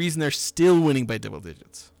shooting threes, and they're still winning by double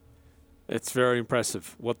digits. It's very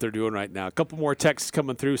impressive what they're doing right now. A couple more texts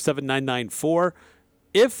coming through, 7994.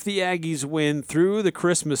 If the Aggies win through the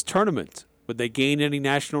Christmas tournament, would they gain any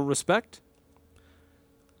national respect?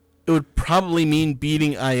 It would probably mean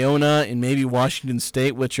beating Iona and maybe Washington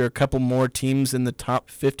State, which are a couple more teams in the top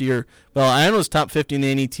 50. Iona's top 50 in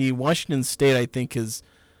the NET. Washington State, I think, is...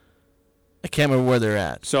 I can't remember where they're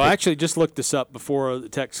at. So I actually just looked this up before the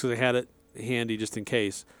text because I had it handy just in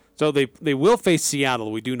case. So they will face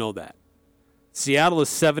Seattle. We do know that. Seattle is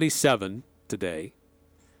 77 today.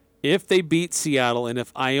 If they beat Seattle and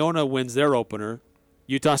if Iona wins their opener,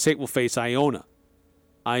 Utah State will face Iona.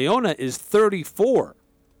 Iona is 34.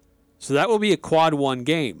 So that will be a quad one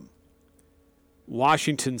game.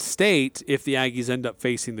 Washington State, if the Aggies end up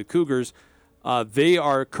facing the Cougars, they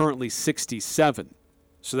are currently 67.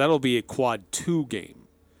 So that'll be a quad two game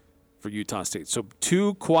for Utah State. So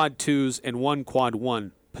 2 quad twos and 1 quad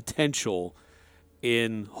one potential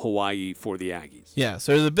in Hawaii for the Aggies. Yeah,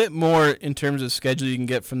 so there's a bit more in terms of schedule you can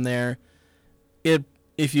get from there.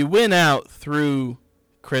 If you win out through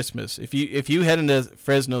Christmas, if you head into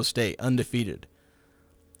Fresno State undefeated,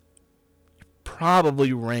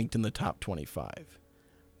 probably ranked in the top 25.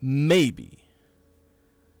 Maybe.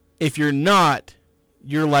 If you're not,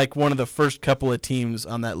 you're like one of the first couple of teams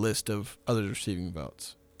on that list of others receiving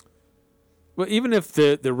votes. Well, even if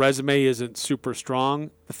the resume isn't super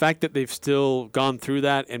strong, the fact that they've still gone through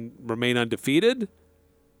that and remain undefeated,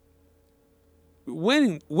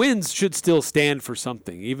 wins should still stand for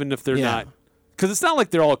something, even if they're not. Because it's not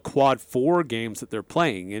like they're all quad 4 games that they're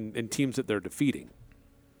playing and teams that they're defeating.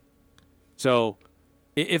 So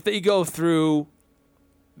if they go through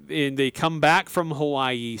and they come back from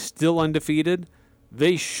Hawaii still undefeated,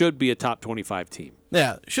 they should be a top 25 team.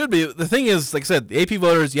 Yeah, should be. The thing is, like I said, the AP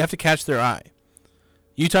voters, you have to catch their eye.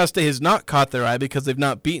 Utah State has not caught their eye because they've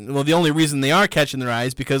not beaten. Well, the only reason they are catching their eye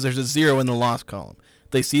is because there's a 0 in the loss column.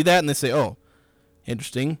 They see that and they say, oh,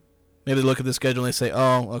 interesting. Maybe they look at the schedule and they say,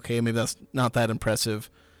 oh, okay, maybe that's not that impressive.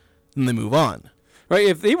 And they move on. Right,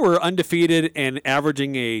 if they were undefeated and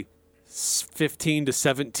averaging a 15 to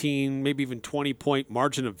 17, maybe even 20-point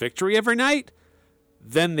margin of victory every night,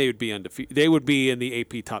 then they would be undefeated. They would be in the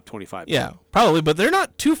AP top 25. Yeah, probably, but they're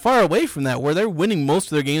not too far away from that where they're winning most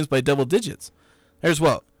of their games by double digits. There's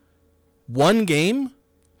one game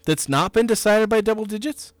that's not been decided by double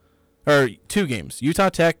digits? Or 2 games, Utah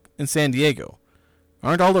Tech and San Diego.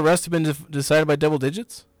 Aren't all the rest have been decided by double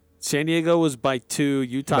digits? San Diego was by 2,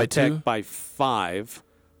 Utah Tech by 5.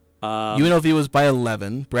 UNLV was by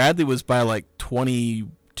 11. Bradley was by like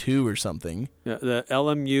 22 or something. Yeah, the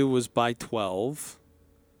LMU was by 12.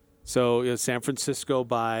 So San Francisco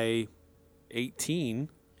by 18.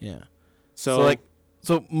 Yeah. So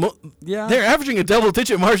they're averaging a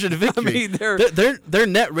double-digit margin of victory. I mean, their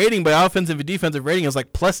net rating by offensive and defensive rating is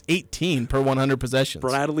like plus 18 per 100 possessions.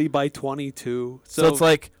 Bradley by 22. So it's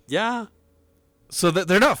like So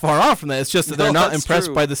they're not far off from that. It's just that they're not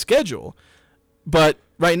impressed by the schedule. But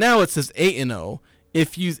right now it says 8-0.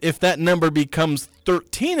 If that number becomes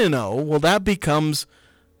 13-0, well, that becomes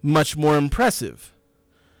much more impressive.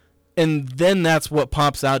 And then that's what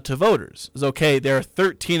pops out to voters. Is okay, they're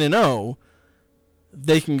 13-0.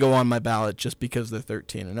 They can go on my ballot just because they're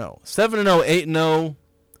 13-0. 7-0, 8-0,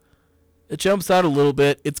 it jumps out a little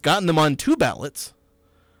bit. It's gotten them on 2 ballots.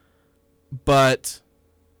 But,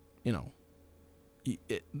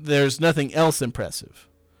 there's nothing else impressive.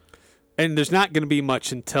 And there's not going to be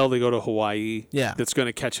much until they go to Hawaii that's going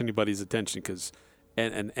to catch anybody's attention because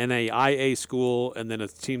an NAIA school and then a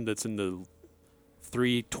team that's in the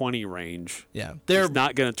 320 range is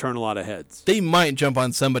not going to turn a lot of heads. They might jump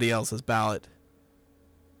on somebody else's ballot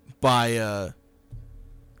by,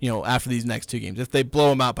 after these next 2 games. If they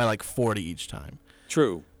blow them out by like 40 each time.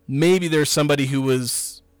 True. Maybe there's somebody who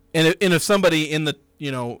was, and if somebody in the,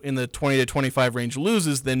 in the 20 to 25 range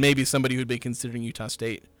loses, then maybe somebody who'd be considering Utah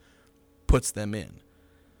State puts them in.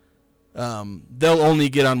 They'll only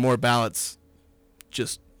get on more ballots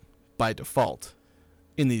just by default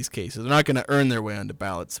in these cases. They're not going to earn their way onto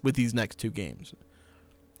ballots with these next 2 games.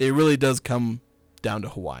 It really does come down to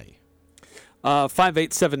Hawaii.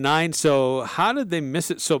 5879. So how did they miss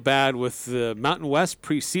it so bad with the Mountain West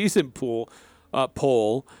preseason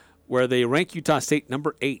poll where they rank Utah State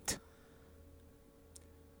number 8?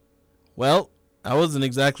 Well, I wasn't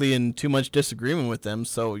exactly in too much disagreement with them,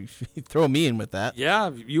 so you throw me in with that.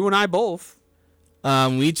 Yeah, you and I both.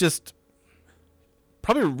 We just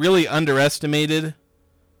probably really underestimated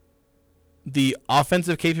the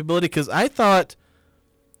offensive capability because I thought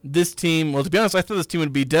this team, well, to be honest, I thought this team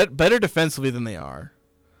would be better defensively than they are,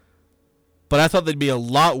 but I thought they'd be a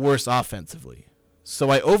lot worse offensively So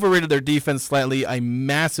I overrated their defense slightly. I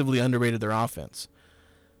massively underrated their offense.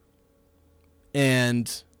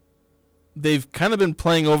 And they've kind of been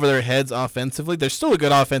playing over their heads offensively. They're still a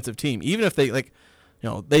good offensive team, even if they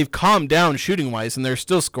they've calmed down shooting wise, and they're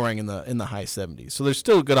still scoring in the high 70s. So they're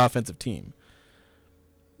still a good offensive team.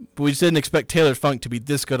 But we just didn't expect Taylor Funk to be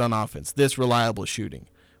this good on offense, this reliable shooting.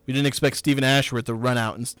 We didn't expect Stephen Ashworth to run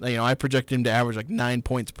out, and I projected him to average like 9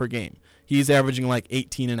 points per game. He's averaging like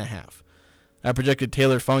 18.5. I projected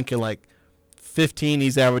Taylor Funk at like 15.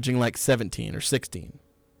 He's averaging like 17 or 16.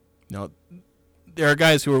 There are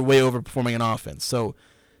guys who are way overperforming on offense. So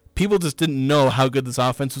people just didn't know how good this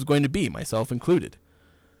offense was going to be, myself included.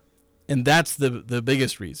 And that's the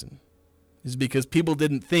biggest reason, is because people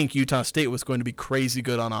didn't think Utah State was going to be crazy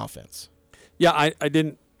good on offense. Yeah, I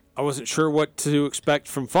wasn't sure what to expect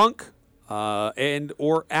from Funk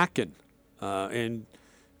or Atkin.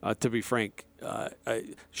 To be frank,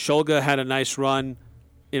 Shulga had a nice run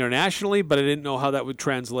internationally, but I didn't know how that would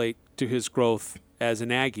translate to his growth as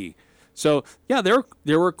an Aggie. So, yeah,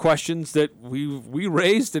 there were questions that we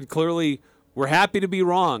raised, and clearly we're happy to be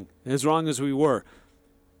wrong as we were.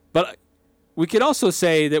 But we could also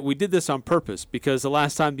say that we did this on purpose, because the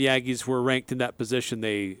last time the Aggies were ranked in that position,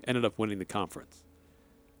 they ended up winning the conference.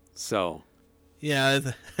 So, yeah,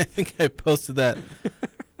 I think I posted that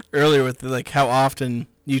earlier with how often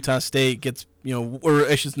Utah State gets, or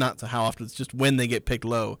it's just not how often, it's just when they get picked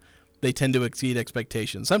low, they tend to exceed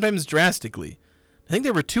expectations, sometimes drastically. I think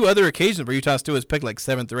there were 2 other occasions where Utah State was picked like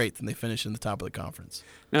 7th or 8th, and they finished in the top of the conference.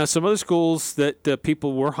 Now, some other schools that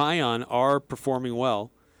people were high on are performing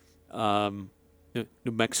well. New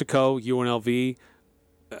Mexico, UNLV,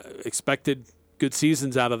 expected good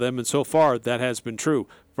seasons out of them, and so far that has been true.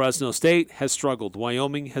 Fresno State has struggled.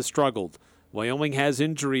 Wyoming has struggled. Wyoming has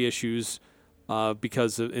injury issues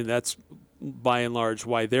and that's by and large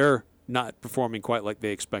why they're not performing quite like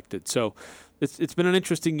they expected. So it's been an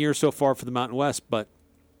interesting year so far for the Mountain West, but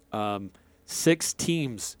 6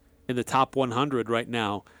 teams in the top 100 right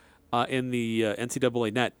now in the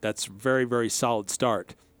NCAA net. That's very, very solid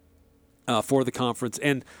start for the conference.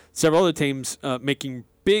 And several other teams making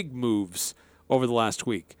big moves over the last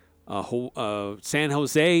week. San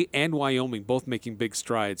Jose and Wyoming both making big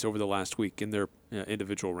strides over the last week in their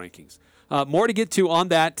individual rankings. More to get to on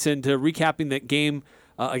that, and recapping that game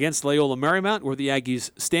against Loyola Marymount, where the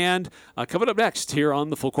Aggies stand. Coming up next here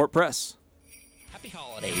on the Full Court Press. Happy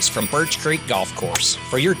holidays from Birch Creek Golf Course.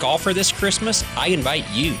 For your golfer this Christmas, I invite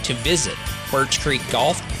you to visit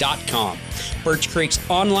birchcreekgolf.com. Birch Creek's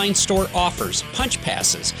online store offers punch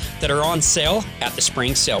passes that are on sale at the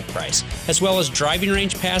spring sale price, as well as driving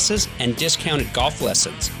range passes and discounted golf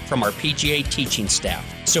lessons from our PGA teaching staff.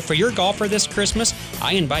 So for your golfer this Christmas,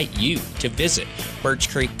 I invite you to visit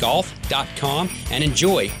birchcreekgolf.com and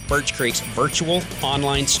enjoy Birch Creek's virtual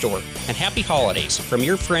online store. And happy holidays from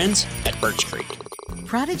your friends at Birch Creek.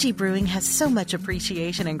 Prodigy Brewing has so much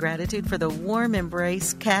appreciation and gratitude for the warm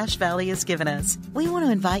embrace Cache Valley has given us. We want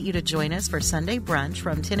to invite you to join us for Sunday brunch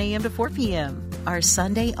from 10 a.m. to 4 p.m. Our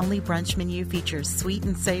Sunday-only brunch menu features sweet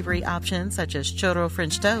and savory options such as churro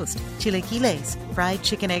French toast, chilaquiles, fried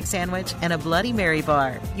chicken egg sandwich, and a Bloody Mary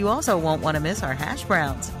bar. You also won't want to miss our hash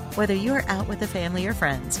browns. Whether you're out with a family or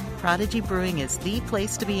friends, Prodigy Brewing is the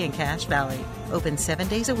place to be in Cache Valley. Open 7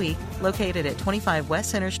 days a week, located at 25 West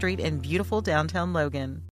Center Street in beautiful downtown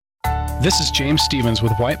Logan. This is James Stevens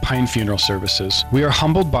with White Pine Funeral Services. We are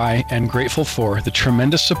humbled by and grateful for the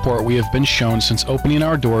tremendous support we have been shown since opening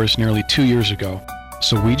our doors nearly 2 years ago.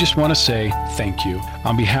 So we just want to say thank you.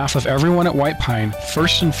 On behalf of everyone at White Pine,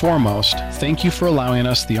 first and foremost, thank you for allowing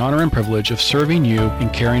us the honor and privilege of serving you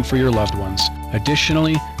and caring for your loved ones.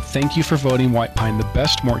 Additionally, thank you for voting White Pine the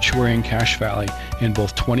best mortuary in Cache Valley in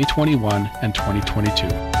both 2021 and 2022.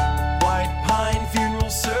 White Pine Funeral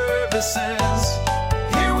Services,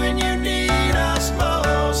 here when you need us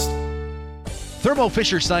most. Thermo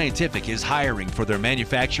Fisher Scientific is hiring for their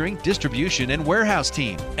manufacturing, distribution, and warehouse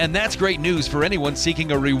team. And that's great news for anyone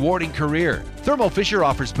seeking a rewarding career. Thermo Fisher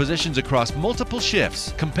offers positions across multiple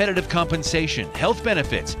shifts, competitive compensation, health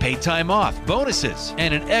benefits, paid time off, bonuses,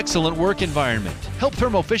 and an excellent work environment. Help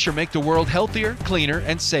Thermo Fisher make the world healthier, cleaner,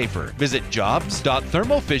 and safer. Visit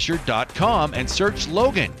jobs.thermofisher.com and search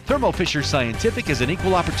Logan. Thermo Fisher Scientific is an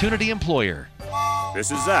equal opportunity employer. This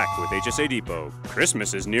is Zach with HSA Depot.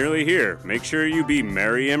 Christmas is nearly here. Make sure you be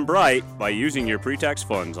merry and bright by using your pre-tax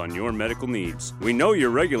funds on your medical needs. We know your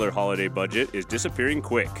regular holiday budget is disappearing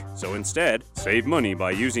quick, so instead, save money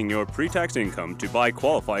by using your pre-tax income to buy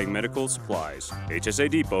qualifying medical supplies. HSA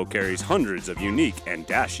Depot carries hundreds of unique and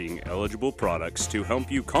dashing eligible products to help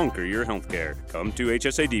you conquer your healthcare. Come to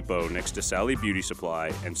HSA Depot next to Sally Beauty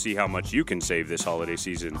Supply and see how much you can save this holiday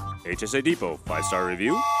season. HSA Depot, 5-star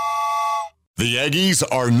review. The Aggies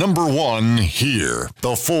are #1 here.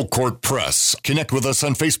 The Full Court Press. Connect with us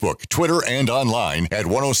on Facebook, Twitter, and online at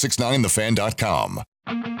 1069thefan.com.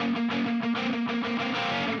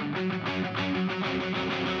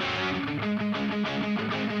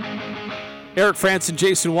 Eric France and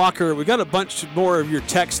Jason Walker, we got a bunch more of your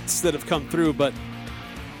texts that have come through, but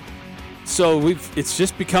so it's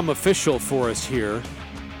just become official for us here.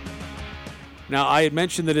 Now, I had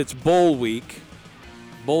mentioned that it's bowl week.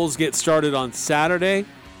 Bowls get started on Saturday,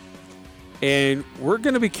 and we're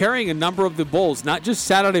going to be carrying a number of the bowls, not just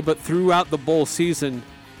Saturday, but throughout the bowl season.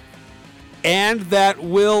 And that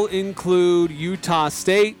will include Utah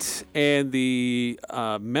State and the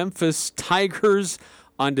Memphis Tigers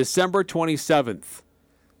on December 27th.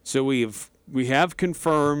 So we have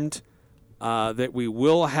confirmed that we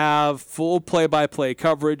will have full play-by-play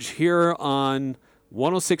coverage here on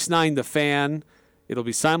 106.9 The Fan. It'll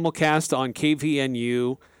be simulcast on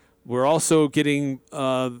KVNU. We're also getting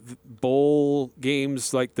bowl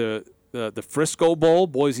games like the Frisco Bowl,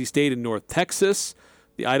 Boise State and North Texas,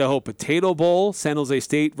 the Idaho Potato Bowl, San Jose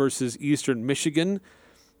State versus Eastern Michigan,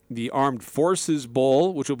 the Armed Forces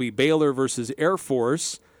Bowl, which will be Baylor versus Air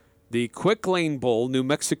Force, the Quick Lane Bowl, New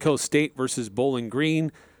Mexico State versus Bowling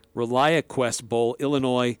Green, ReliaQuest Bowl,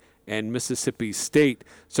 Illinois and Mississippi State.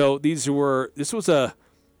 So this was a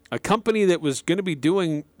company that was going to be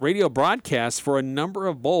doing radio broadcasts for a number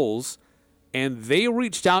of bowls, and they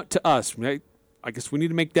reached out to us. I guess we need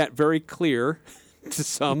to make that very clear to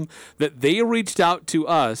some, that they reached out to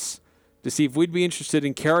us to see if we'd be interested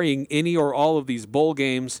in carrying any or all of these bowl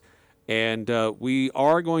games, and we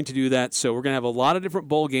are going to do that. So we're going to have a lot of different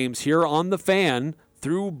bowl games here on The Fan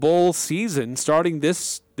through bowl season starting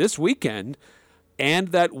this weekend, and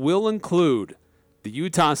that will include the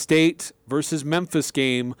Utah State versus Memphis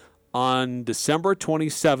game on December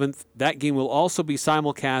 27th. That game will also be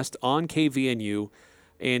simulcast on KVNU.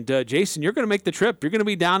 And Jason, you're going to make the trip. You're going to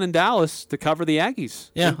be down in Dallas to cover the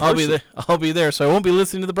Aggies. Yeah, I'll be there. I'll be there. So I won't be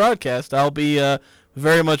listening to the broadcast. I'll be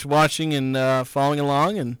very much watching and following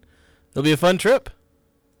along, and it'll be a fun trip.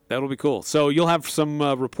 That'll be cool. So you'll have some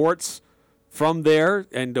reports from there,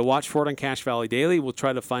 and to watch for it on Cache Valley Daily. We'll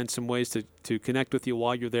try to find some ways to connect with you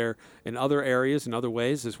while you're there in other areas and other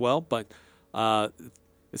ways as well. But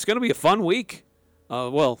it's going to be a fun week.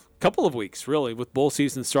 A couple of weeks, really, with bowl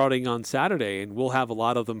season starting on Saturday, and we'll have a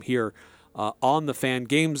lot of them here on The Fan.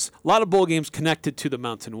 Games, a lot of bowl games connected to the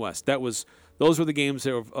Mountain West. Those were the games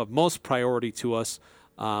that were of most priority to us,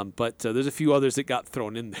 but there's a few others that got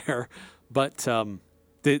thrown in there. But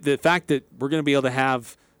the fact that we're going to be able to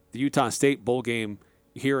have the Utah State bowl game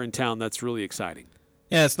here in town, that's really exciting.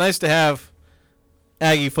 Yeah, it's nice to have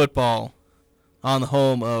Aggie football on the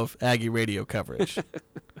home of Aggie radio coverage.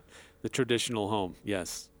 The traditional home,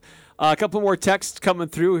 yes. A couple more texts coming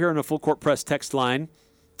through here on a Full Court Press text line.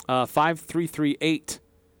 5338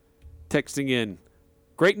 texting in.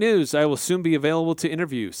 Great news. I will soon be available to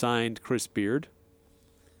interview. Signed, Chris Beard.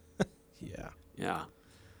 Yeah.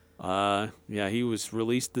 Yeah, he was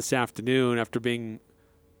released this afternoon after being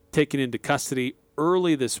taken into custody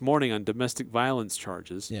early this morning on domestic violence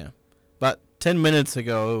charges. Yeah. About 10 minutes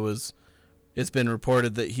ago, it's been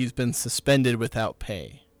reported that he's been suspended without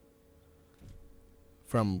pay.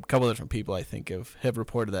 From a couple of different people, I think, have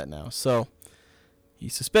reported that now. So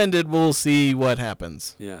he's suspended. We'll see what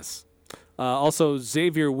happens. Yes. Also,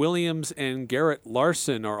 Xavier Williams and Garrett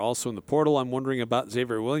Larson are also in the portal. I'm wondering about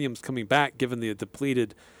Xavier Williams coming back, given the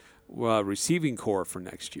depleted receiving core for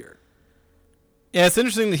next year. Yeah, it's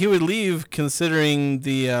interesting that he would leave, considering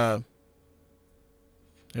there's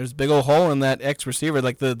a big old hole in that ex-receiver.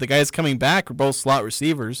 Like, the guys coming back are both slot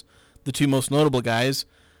receivers, the two most notable guys,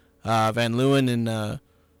 Van Leeuwen and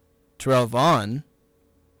Terrell Vaughn.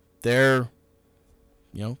 They're,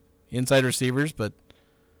 inside receivers, but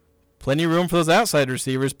plenty of room for those outside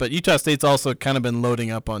receivers. But Utah State's also kind of been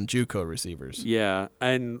loading up on JUCO receivers. Yeah,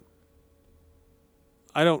 and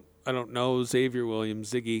I don't know Xavier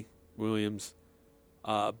Williams, Ziggy Williams,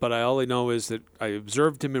 but I all I know is that I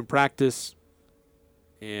observed him in practice,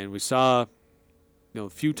 and we saw, a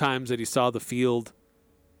few times that he saw the field.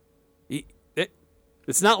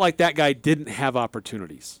 It's not like that guy didn't have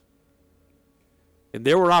opportunities. And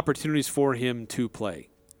there were opportunities for him to play.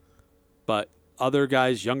 But other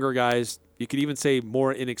guys, younger guys, you could even say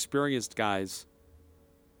more inexperienced guys,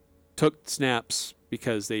 took snaps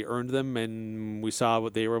because they earned them, and we saw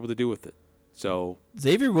what they were able to do with it. So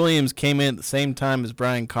Xavier Williams came in at the same time as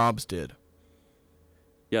Brian Cobbs did.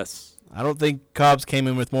 Yes. I don't think Cobbs came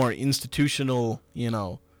in with more institutional,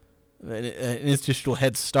 an institutional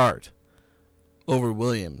head start over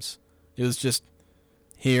Williams. It was just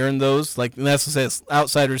he earned those, and that's to say it's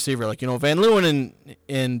outside receiver. Van Leeuwen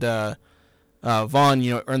and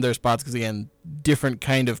Vaughn, earned their spots because, again, different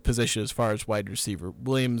kind of position as far as wide receiver.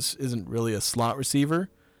 Williams isn't really a slot receiver.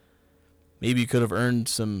 Maybe you could have earned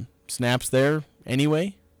some snaps there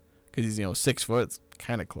anyway because he's, 6 foot. It's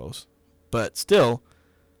kind of close. But still,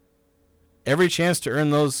 every chance to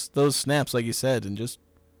earn those snaps, like you said, and just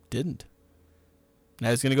didn't. Now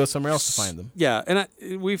he's going to go somewhere else to find them. Yeah, and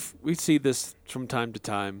we see this from time to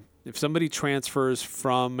time. If somebody transfers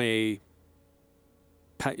from a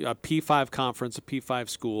P5 conference, a P5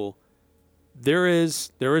 school, there is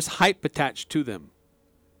hype attached to them.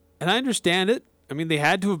 And I understand it. I mean, they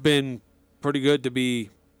had to have been pretty good to be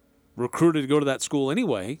recruited to go to that school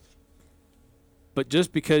anyway. But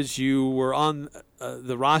just because you were on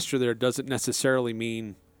the roster there doesn't necessarily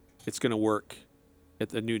mean it's going to work at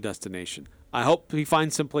the new destination. I hope he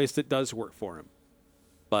finds some place that does work for him.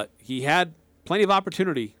 But he had plenty of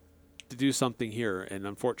opportunity to do something here, and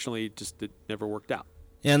unfortunately it never worked out.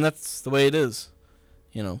 Yeah, and that's the way it is.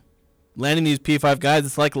 Landing these P5 guys,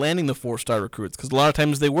 it's like landing the 4-star recruits because a lot of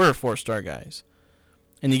times they were 4-star guys.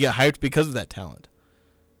 And you get hyped because of that talent.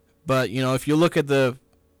 But, if you look at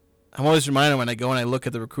I'm always reminded when I go and I look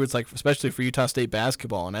at the recruits, especially for Utah State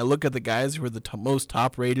basketball, and I look at the guys who are the most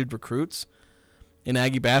top-rated recruits in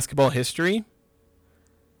Aggie basketball history,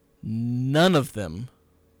 none of them,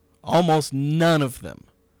 almost none of them,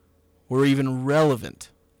 were even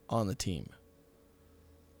relevant on the team.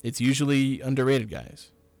 It's usually underrated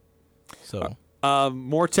guys. So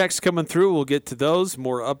more texts coming through. We'll get to those.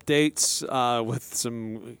 More updates with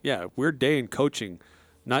some weird day in coaching,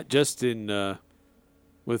 not just in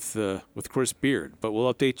with Chris Beard, but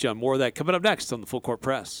we'll update you on more of that coming up next on the Full Court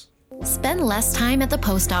Press. Spend less time at the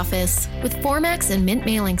post office. With Formax and Mint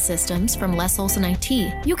mailing systems from Les Olson IT,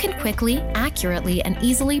 you can quickly, accurately, and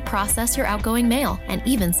easily process your outgoing mail and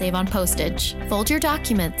even save on postage. Fold your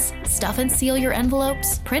documents, stuff and seal your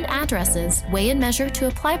envelopes, print addresses, weigh and measure to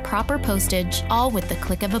apply proper postage, all with the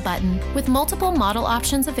click of a button. With multiple model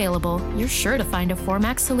options available, you're sure to find a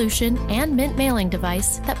Formax solution and Mint mailing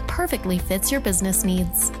device that perfectly fits your business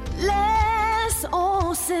needs. Les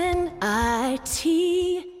Olson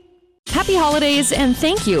IT. Happy holidays, and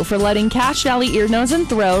thank you for letting Cache Valley Ear, Nose, and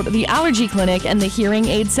Throat, the Allergy Clinic, and the Hearing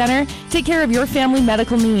Aid Center take care of your family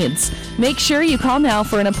medical needs. Make sure you call now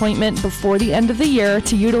for an appointment before the end of the year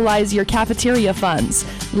to utilize your cafeteria funds.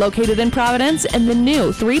 Located in Providence and the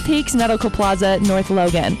new Three Peaks Medical Plaza, North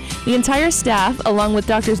Logan. The entire staff, along with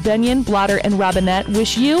Drs. Benyon, Blotter, and Robinette,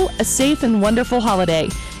 wish you a safe and wonderful holiday.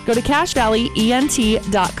 Go to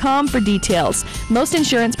CashValleyENT.com for details. Most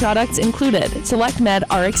insurance products included. Select Med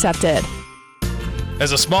are accepted.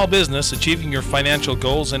 As a small business, achieving your financial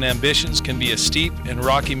goals and ambitions can be a steep and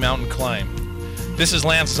rocky mountain climb. This is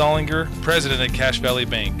Lance Zollinger, president at Cache Valley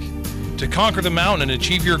Bank. To conquer the mountain and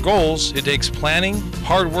achieve your goals, it takes planning,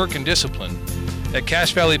 hard work, and discipline. At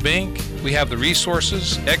Cache Valley Bank, we have the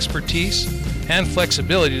resources, expertise, and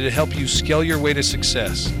flexibility to help you scale your way to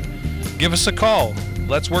success. Give us a call.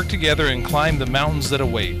 Let's work together and climb the mountains that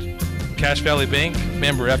await. Cache Valley Bank,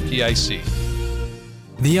 member FDIC.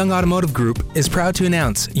 The Young Automotive Group is proud to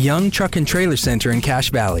announce Young Truck and Trailer Center in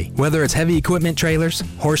Cache Valley. Whether it's heavy equipment trailers,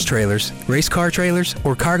 horse trailers, race car trailers,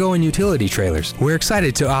 or cargo and utility trailers, we're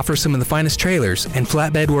excited to offer some of the finest trailers and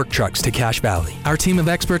flatbed work trucks to Cache Valley. Our team of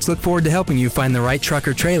experts look forward to helping you find the right truck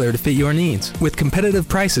or trailer to fit your needs, with competitive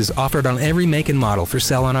prices offered on every make and model for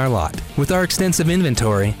sale on our lot. With our extensive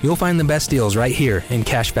inventory, you'll find the best deals right here in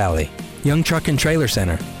Cache Valley. Young Truck and Trailer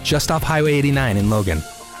Center, just off Highway 89 in Logan.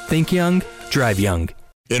 Think young, drive young.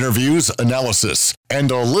 Interviews, analysis, and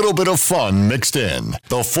a little bit of fun mixed in.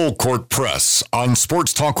 The Full Court Press on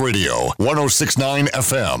Sports Talk Radio, 106.9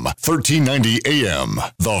 FM, 1390 AM.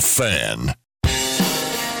 The Fan.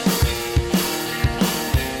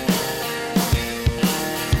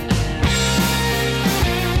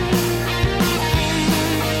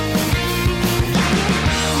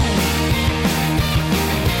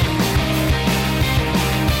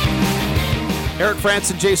 Eric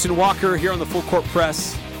Frandsen, Jason Walker here on the Full Court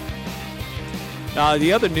Press.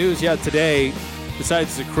 The other news, today,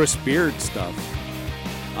 besides the Chris Beard stuff,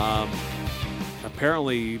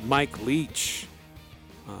 apparently Mike Leach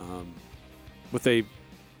what the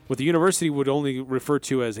university would only refer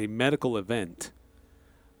to as a medical event.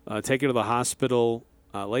 Taken to the hospital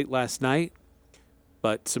late last night,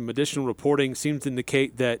 but some additional reporting seems to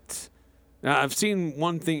indicate that. Now, I've seen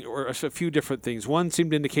one thing or a few different things. One seemed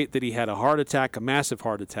to indicate that he had a heart attack, a massive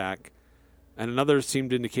heart attack, and another seemed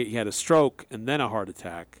to indicate he had a stroke and then a heart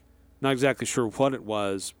attack. Not exactly sure what it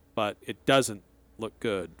was, but it doesn't look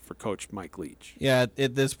good for Coach Mike Leach. Yeah,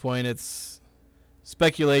 at this point, it's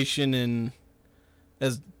speculation, and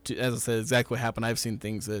as I said, exactly what happened. I've seen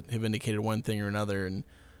things that have indicated one thing or another, and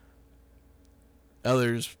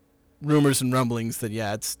others, rumors and rumblings that,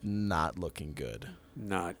 yeah, it's not looking good.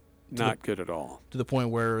 Not good at all. To the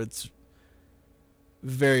point where it's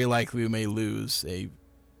very likely we may lose a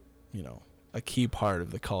key part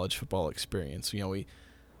of the college football experience.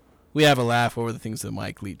 We have a laugh over the things that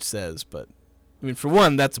Mike Leach says, but I mean, for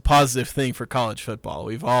one, that's a positive thing for college football.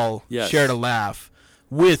 We've all shared a laugh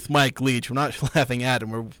with Mike Leach. We're not laughing at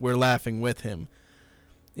him. We're laughing with him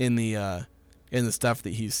in the stuff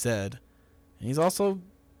that he's said. And he's also,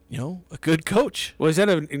 a good coach. Well, he's had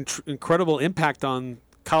an incredible impact on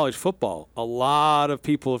college football. A lot of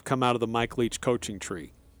people have come out of the Mike Leach coaching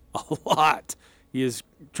tree. A lot. He has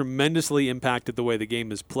tremendously impacted the way the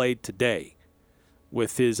game is played today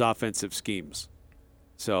with his offensive schemes.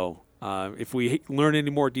 So if we learn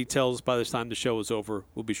any more details by the time the show is over,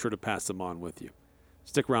 we'll be sure to pass them on with you.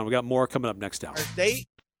 Stick around. We got more coming up next hour.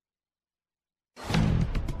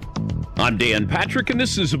 I'm Dan Patrick, and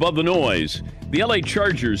this is Above the Noise. The LA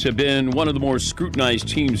Chargers have been one of the more scrutinized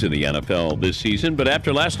teams in the NFL this season, but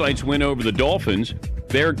after last night's win over the Dolphins,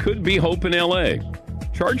 there could be hope in LA.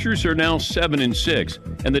 Chargers are now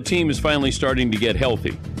 7-6, and the team is finally starting to get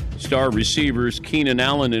healthy. Star receivers Keenan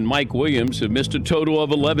Allen and Mike Williams have missed a total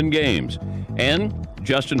of 11 games, and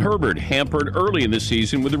Justin Herbert hampered early in the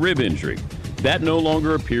season with a rib injury. That no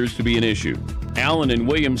longer appears to be an issue. Allen and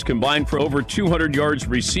Williams combined for over 200 yards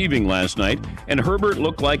receiving last night, and Herbert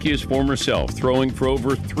looked like his former self, throwing for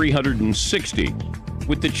over 360.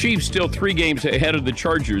 With the Chiefs still 3 games ahead of the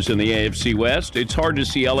Chargers in the AFC West, it's hard to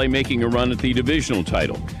see LA making a run at the divisional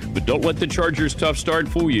title. But don't let the Chargers' tough start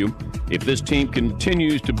fool you. If this team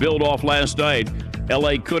continues to build off last night,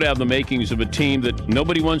 LA could have the makings of a team that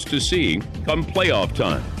nobody wants to see come playoff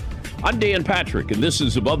time. I'm Dan Patrick, and this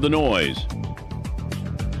is Above the Noise.